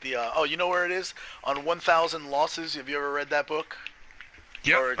somewhere on, like, the, you know where it is? On 1,000 Losses. Have you ever read that book?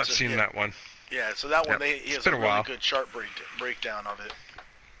 Yeah, I've seen that one. Yeah, so that one, he has a really good chart breakdown of it.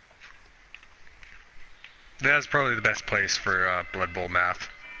 That's probably the best place for Blood Bowl math.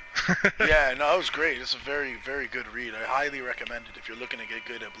 Yeah, no, it was great. It's a very, very good read. I highly recommend it if you're looking to get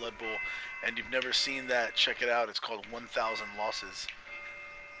good at Blood Bowl and you've never seen that. Check it out. It's called 1,000 Losses.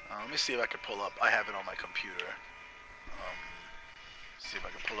 Let me see if I can pull up. I have it on my computer. See if I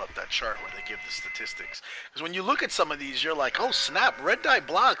can pull up that chart where they give the statistics. Because when you look at some of these, you're like, oh snap! Red die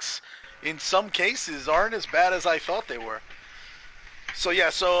blocks in some cases aren't as bad as I thought they were. So yeah,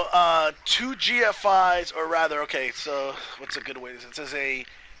 2 GFIs, or rather, okay. So what's a good way? It says a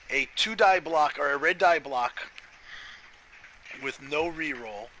 2-die block or a red die block with no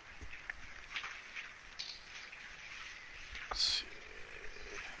reroll. Let's see.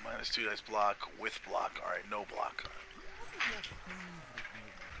 Minus 2 dice block with block. All right, no block.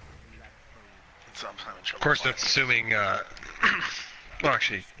 Of course, that's assuming. Well,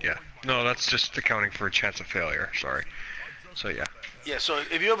 actually, yeah. No, that's just accounting for a chance of failure. Sorry. So yeah. Yeah. So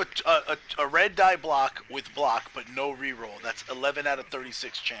if you have a red die block with block but no reroll, that's 11 out of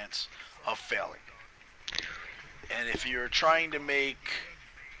 36 chance of failing. And if you're trying to make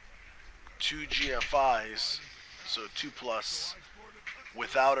 2 GFIs, so 2+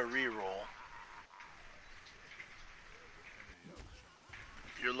 without a reroll,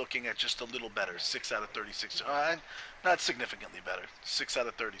 you're looking at just a little better, 6 out of 36. Not significantly better, 6 out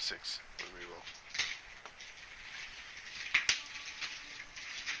of 36 with reroll.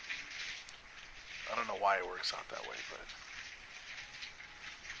 I don't know why it works out that way,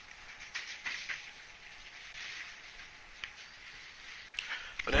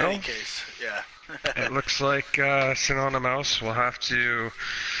 but in any case, yeah. It looks like Synonymous will have to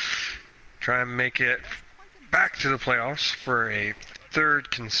try and make it back to the playoffs for a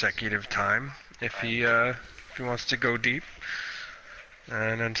 3rd consecutive time if he wants to go deep.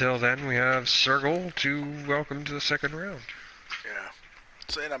 And until then, we have Sergal to welcome to the 2nd round. Yeah.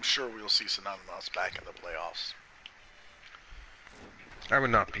 So, and I'm sure we'll see Synonymous back in the playoffs. I would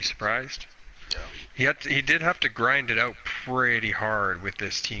not be surprised. Yeah. He did have to grind it out pretty hard with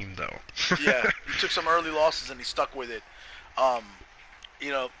this team, though. Yeah, he took some early losses and he stuck with it.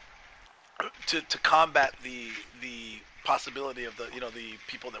 To combat the possibility of the the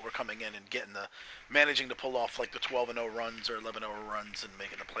people that were coming in and managing to pull off like the 12-0 runs or 11-0 runs and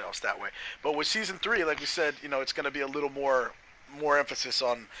making the playoffs that way. But with season 3, like we said, it's going to be a little more emphasis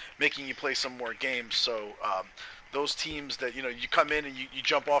on making you play some more games. So those teams that you come in and you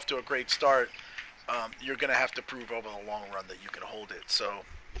jump off to a great start, you're going to have to prove over the long run that you can hold it. So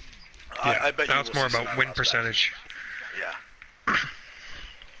I bet now it's more about win percentage. Yeah.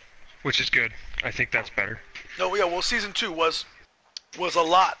 Which is good. I think that's better. No, yeah. Well, season 2 was a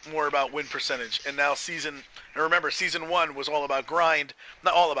lot more about win percentage, and now remember, season 1 was all about grind.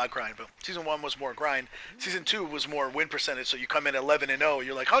 Not all about grind, but season 1 was more grind. Season 2 was more win percentage. So you come in 11-0,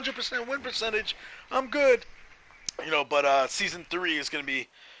 you're like 100% win percentage. I'm good. But season 3 is going to be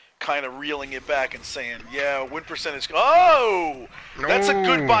kind of reeling it back and saying, yeah, win percentage. Oh, that's a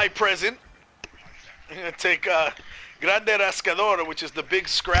goodbye present. I'm going to take Grande Rascador, which is the big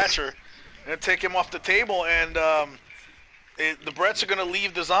scratcher, and take him off the table, and the Bretts are going to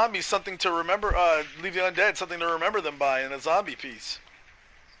leave the zombies something to remember, leave the undead something to remember them by in a zombie piece.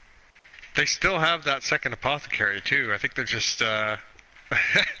 They still have that second apothecary too. I think they're just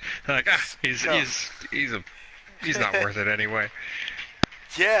like, he's not worth it anyway.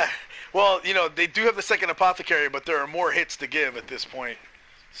 Yeah. Well, they do have the second apothecary, but there are more hits to give at this point.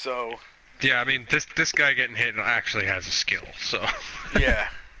 So. Yeah, I mean, this guy getting hit actually has a skill, so. Yeah.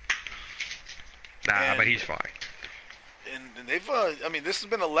 But he's fine. And they've, this has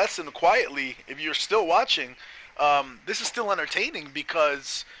been a lesson quietly. If you're still watching, this is still entertaining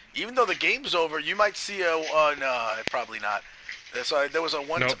because even though the game's over, you might see no, probably not. So there was a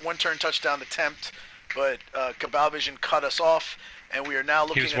one-turn touchdown attempt, but Cabal Vision cut us off, and we are now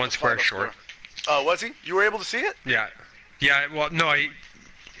looking at the final score. He was one square short. Was he? You were able to see it? Yeah. Yeah, well, no,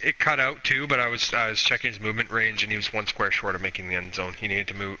 it cut out too, but I was checking his movement range, and he was one square short of making the end zone. He needed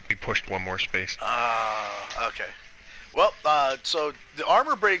to be pushed one more space. Okay. Well, so the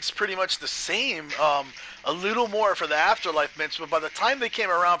armor break's pretty much the same, a little more for the Afterlife mints, but by the time they came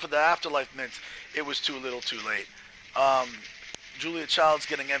around for the Afterlife mints, it was too little too late. Julia Child's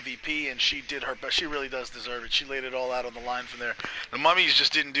getting MVP, and she did her best. She really does deserve it. She laid it all out on the line from there. The Mummies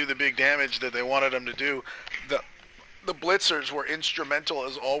just didn't do the big damage that they wanted them to do. The Blitzers were instrumental,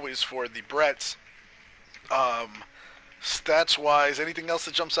 as always, for the Bretts. Stats-wise, anything else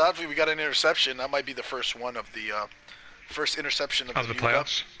that jumps out for you? We got an interception. That might be the first one of the first interception of the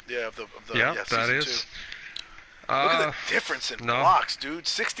playoffs. Yeah, of the that is. Look at the difference in blocks, dude.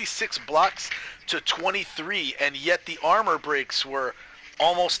 66 blocks to 23, and yet the armor breaks were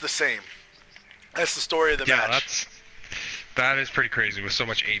almost the same. That's the story of the match. That is pretty crazy with so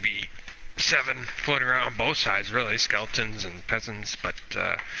much AB7 floating around on both sides, really. Skeletons and peasants, but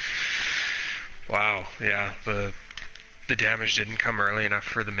wow, yeah, the damage didn't come early enough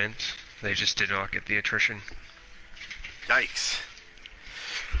for the mints. They just did not get the attrition. Yikes.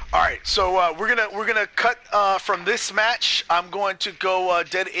 All right, so we're gonna cut from this match. I'm going to go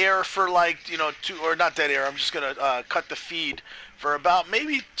dead air for not dead air. I'm just gonna cut the feed for about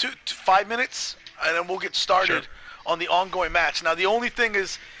maybe 2 to 5 minutes, and then we'll get started on the ongoing match. Now, the only thing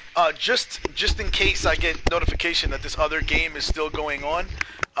is, just in case I get notification that this other game is still going on,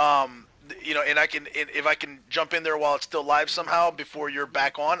 and if I can jump in there while it's still live somehow before you're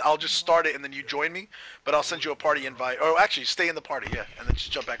back on, I'll just start it and then you join me. But I'll send you a party invite. Or actually, stay in the party, yeah, and then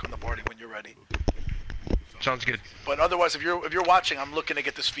just jump back on the party when you're ready. Sounds good. But otherwise, if you're watching, I'm looking to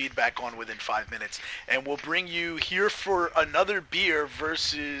get this feed back on within 5 minutes, and we'll bring you here for another beer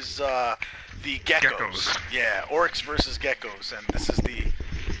versus the Geckos. Yeah, Oryx versus Geckos, and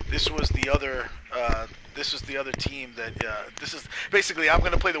this was the other team that this is basically I'm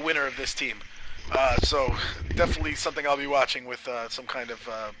going to play the winner of this team. So definitely something I'll be watching with some kind of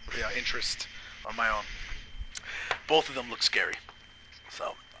interest on my own. Both of them look scary.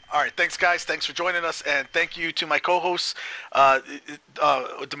 So, all right, thanks guys. Thanks for joining us, and thank you to my co-hosts.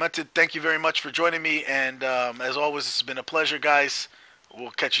 Dymntd, thank you very much for joining me, and as always, it's been a pleasure, guys.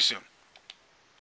 We'll catch you soon.